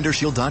now at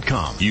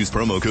DefenderShield.com. Use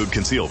promo code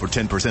CONCEAL for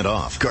 10%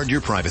 off. Guard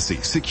your privacy,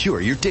 secure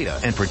your data,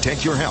 and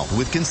protect your health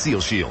with Conceal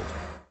Shield.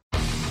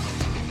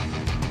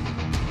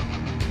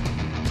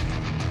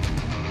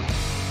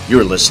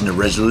 You're listening to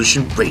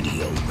Resolution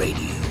Radio.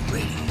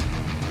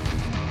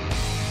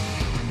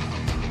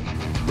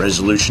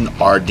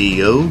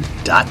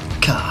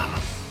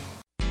 ResolutionRDO.com.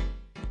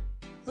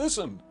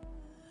 Listen,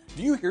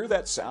 do you hear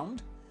that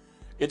sound?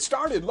 It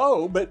started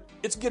low, but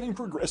it's getting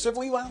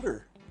progressively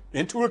louder.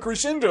 Into a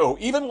crescendo,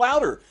 even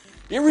louder.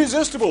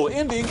 Irresistible,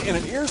 ending in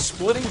an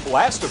ear-splitting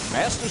blast of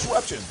mass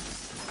disruption.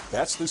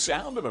 That's the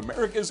sound of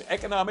America's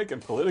economic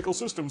and political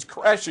systems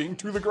crashing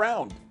to the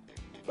ground.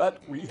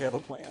 But we have a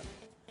plan.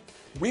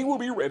 We will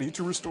be ready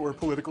to restore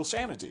political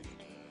sanity.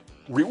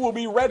 We will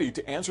be ready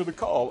to answer the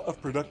call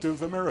of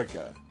productive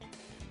America.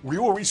 We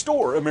will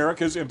restore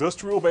America's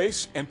industrial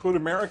base and put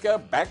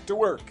America back to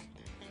work.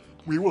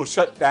 We will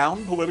shut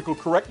down political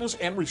correctness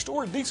and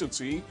restore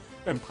decency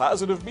and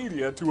positive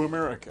media to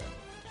America.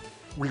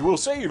 We will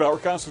save our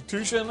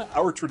Constitution,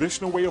 our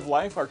traditional way of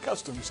life, our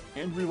customs,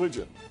 and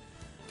religion.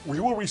 We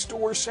will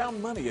restore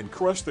sound money and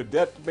crush the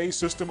debt-based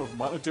system of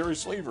monetary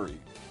slavery.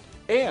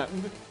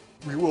 And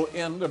we will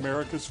end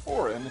America's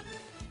foreign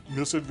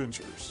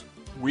misadventures.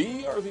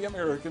 We are the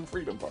American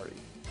Freedom Party,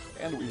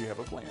 and we have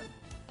a plan.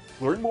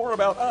 Learn more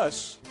about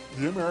us,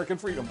 the American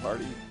Freedom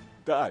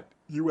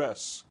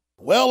Party.us.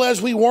 Well, as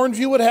we warned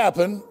you would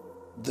happen,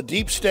 the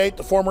deep state,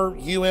 the former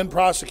UN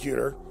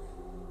prosecutor,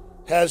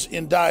 has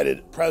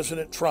indicted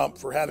President Trump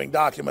for having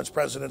documents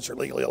presidents are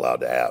legally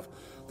allowed to have.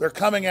 They're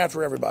coming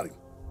after everybody.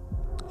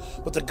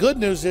 But the good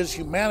news is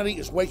humanity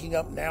is waking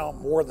up now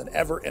more than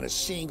ever and is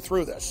seeing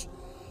through this.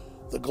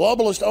 The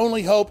globalist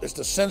only hope is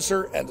to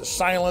censor and to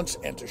silence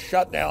and to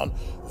shut down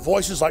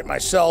voices like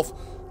myself,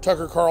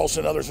 Tucker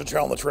Carlson, others are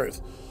telling the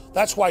truth.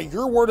 That's why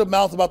your word of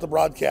mouth about the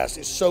broadcast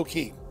is so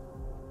key.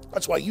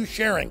 That's why you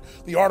sharing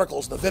the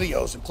articles, the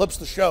videos, and clips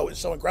of the show is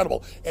so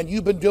incredible. And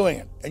you've been doing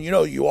it, and you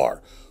know you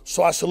are.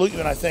 So I salute you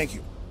and I thank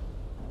you.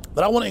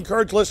 But I want to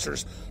encourage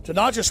listeners to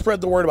not just spread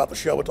the word about the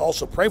show, but to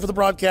also pray for the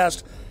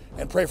broadcast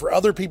and pray for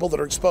other people that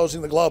are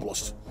exposing the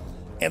globalists.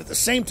 And at the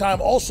same time,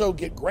 also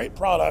get great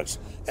products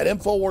at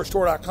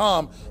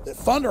InfoWarsStore.com that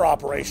fund our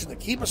operation, that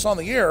keep us on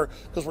the air,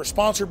 because we're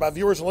sponsored by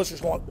viewers and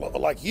listeners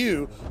like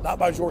you, not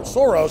by George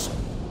Soros.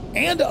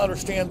 And to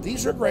understand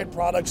these are great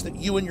products that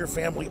you and your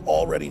family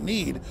already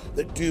need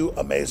that do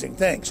amazing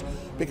things.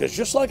 Because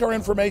just like our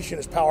information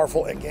is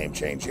powerful and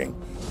game-changing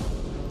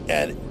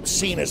and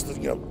seen as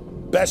the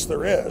best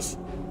there is,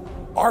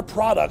 our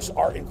products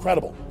are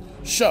incredible.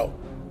 So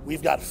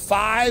we've got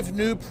 5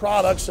 new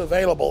products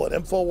available at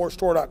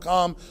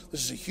InfoWarsStore.com.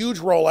 This is a huge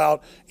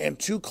rollout, and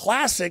 2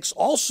 classics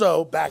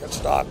also back in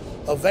stock,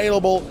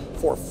 available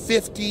for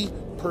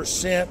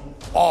 50%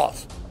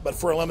 off, but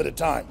for a limited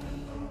time.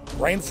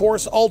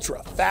 Rainforest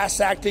Ultra,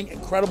 fast-acting,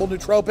 incredible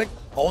nootropic,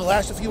 only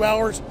lasts a few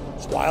hours.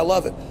 That's why I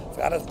love it. If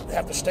I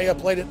have to stay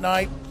up late at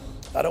night,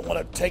 I don't want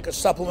to take a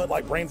supplement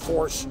like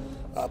Rainforce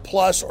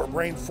Plus or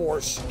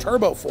Rainforce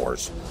Turbo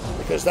Force,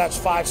 because that's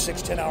 5,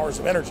 6, 10 hours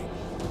of energy.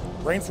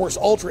 Rainforce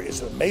Ultra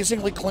is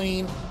amazingly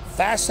clean,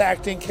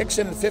 fast-acting, kicks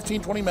in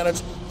 15, 20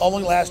 minutes,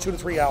 only lasts 2 to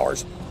 3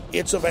 hours.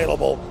 It's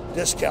available,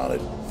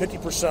 discounted,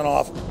 50%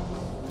 off,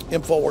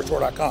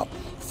 InfoWarsStore.com.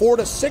 4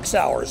 to 6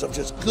 hours of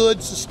just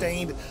good,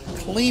 sustained,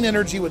 clean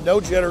energy with no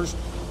jitters.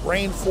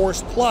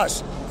 Rainforce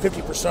Plus,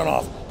 50%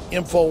 off,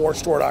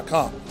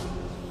 InfoWarsStore.com.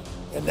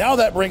 And now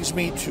that brings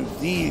me to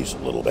these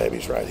little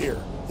babies right here.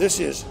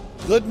 This is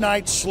Good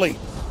Night Sleep.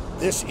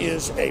 This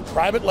is a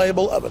private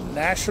label of a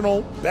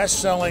national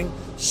best-selling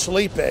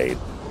sleep aid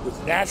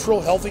with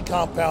natural, healthy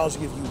compounds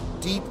to give you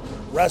deep,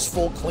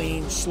 restful,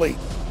 clean sleep.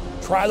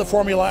 Try the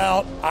formula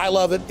out. I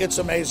love it. It's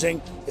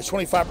amazing. It's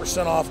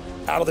 25% off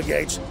out of the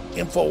gates,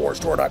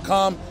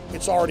 InfoWarsStore.com.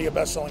 It's already a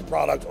best-selling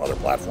product on other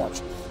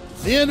platforms.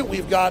 Then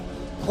we've got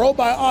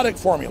probiotic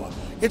formula.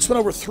 It's been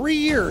over 3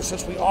 years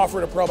since we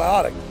offered a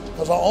probiotic,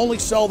 because I'll only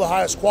sell the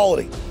highest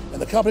quality.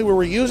 And the company we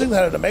were using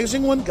that had an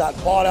amazing one got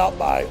bought out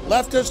by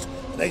leftists,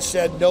 and they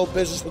said no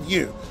business with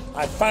you.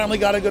 I finally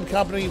got a good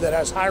company that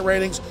has high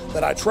ratings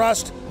that I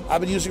trust.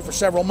 I've been using it for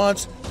several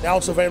months. Now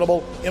it's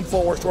available,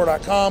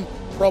 InfoWarsStore.com.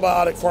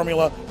 Probiotic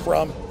formula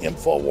from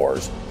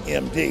InfoWars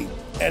MD.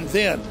 And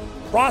then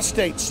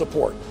prostate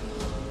support.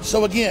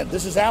 So again,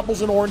 this is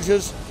apples and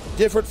oranges,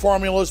 different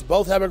formulas,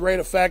 both have a great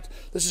effect.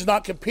 This is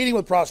not competing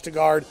with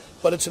Prostagard,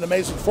 but it's an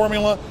amazing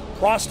formula.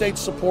 Prostate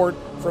support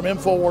from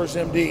InfoWars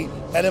MD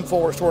at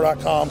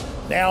InfoWarsStore.com.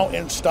 Now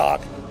in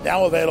stock,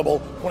 now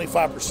available,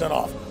 25%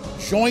 off.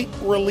 Joint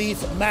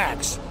Relief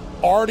Max,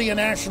 already a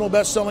national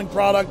best-selling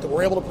product that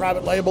we're able to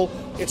private label.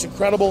 It's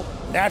incredible.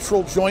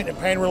 Natural joint and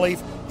pain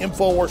relief,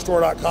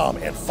 InfoWarsStore.com.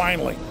 And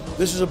finally,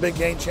 this is a big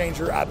game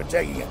changer. I've been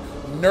taking it.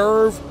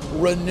 Nerve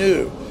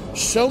Renew.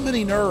 So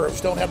many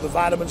nerves don't have the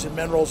vitamins and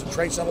minerals and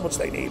trace elements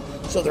they need,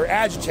 so they're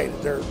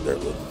agitated.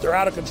 They're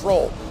out of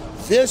control.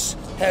 This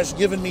has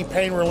given me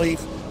pain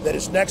relief that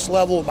is next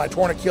level with my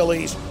torn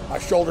Achilles, my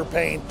shoulder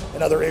pain,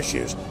 and other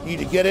issues. You need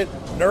to get it.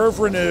 Nerve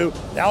Renew,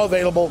 now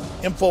available,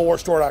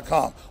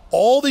 InfoWarsStore.com.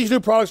 All these new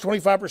products,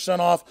 25%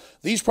 off.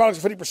 These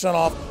products are 50%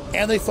 off,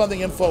 and they fund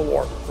the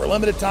InfoWar. For a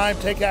limited time,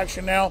 take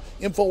action now,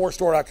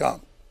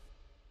 InfoWarsStore.com.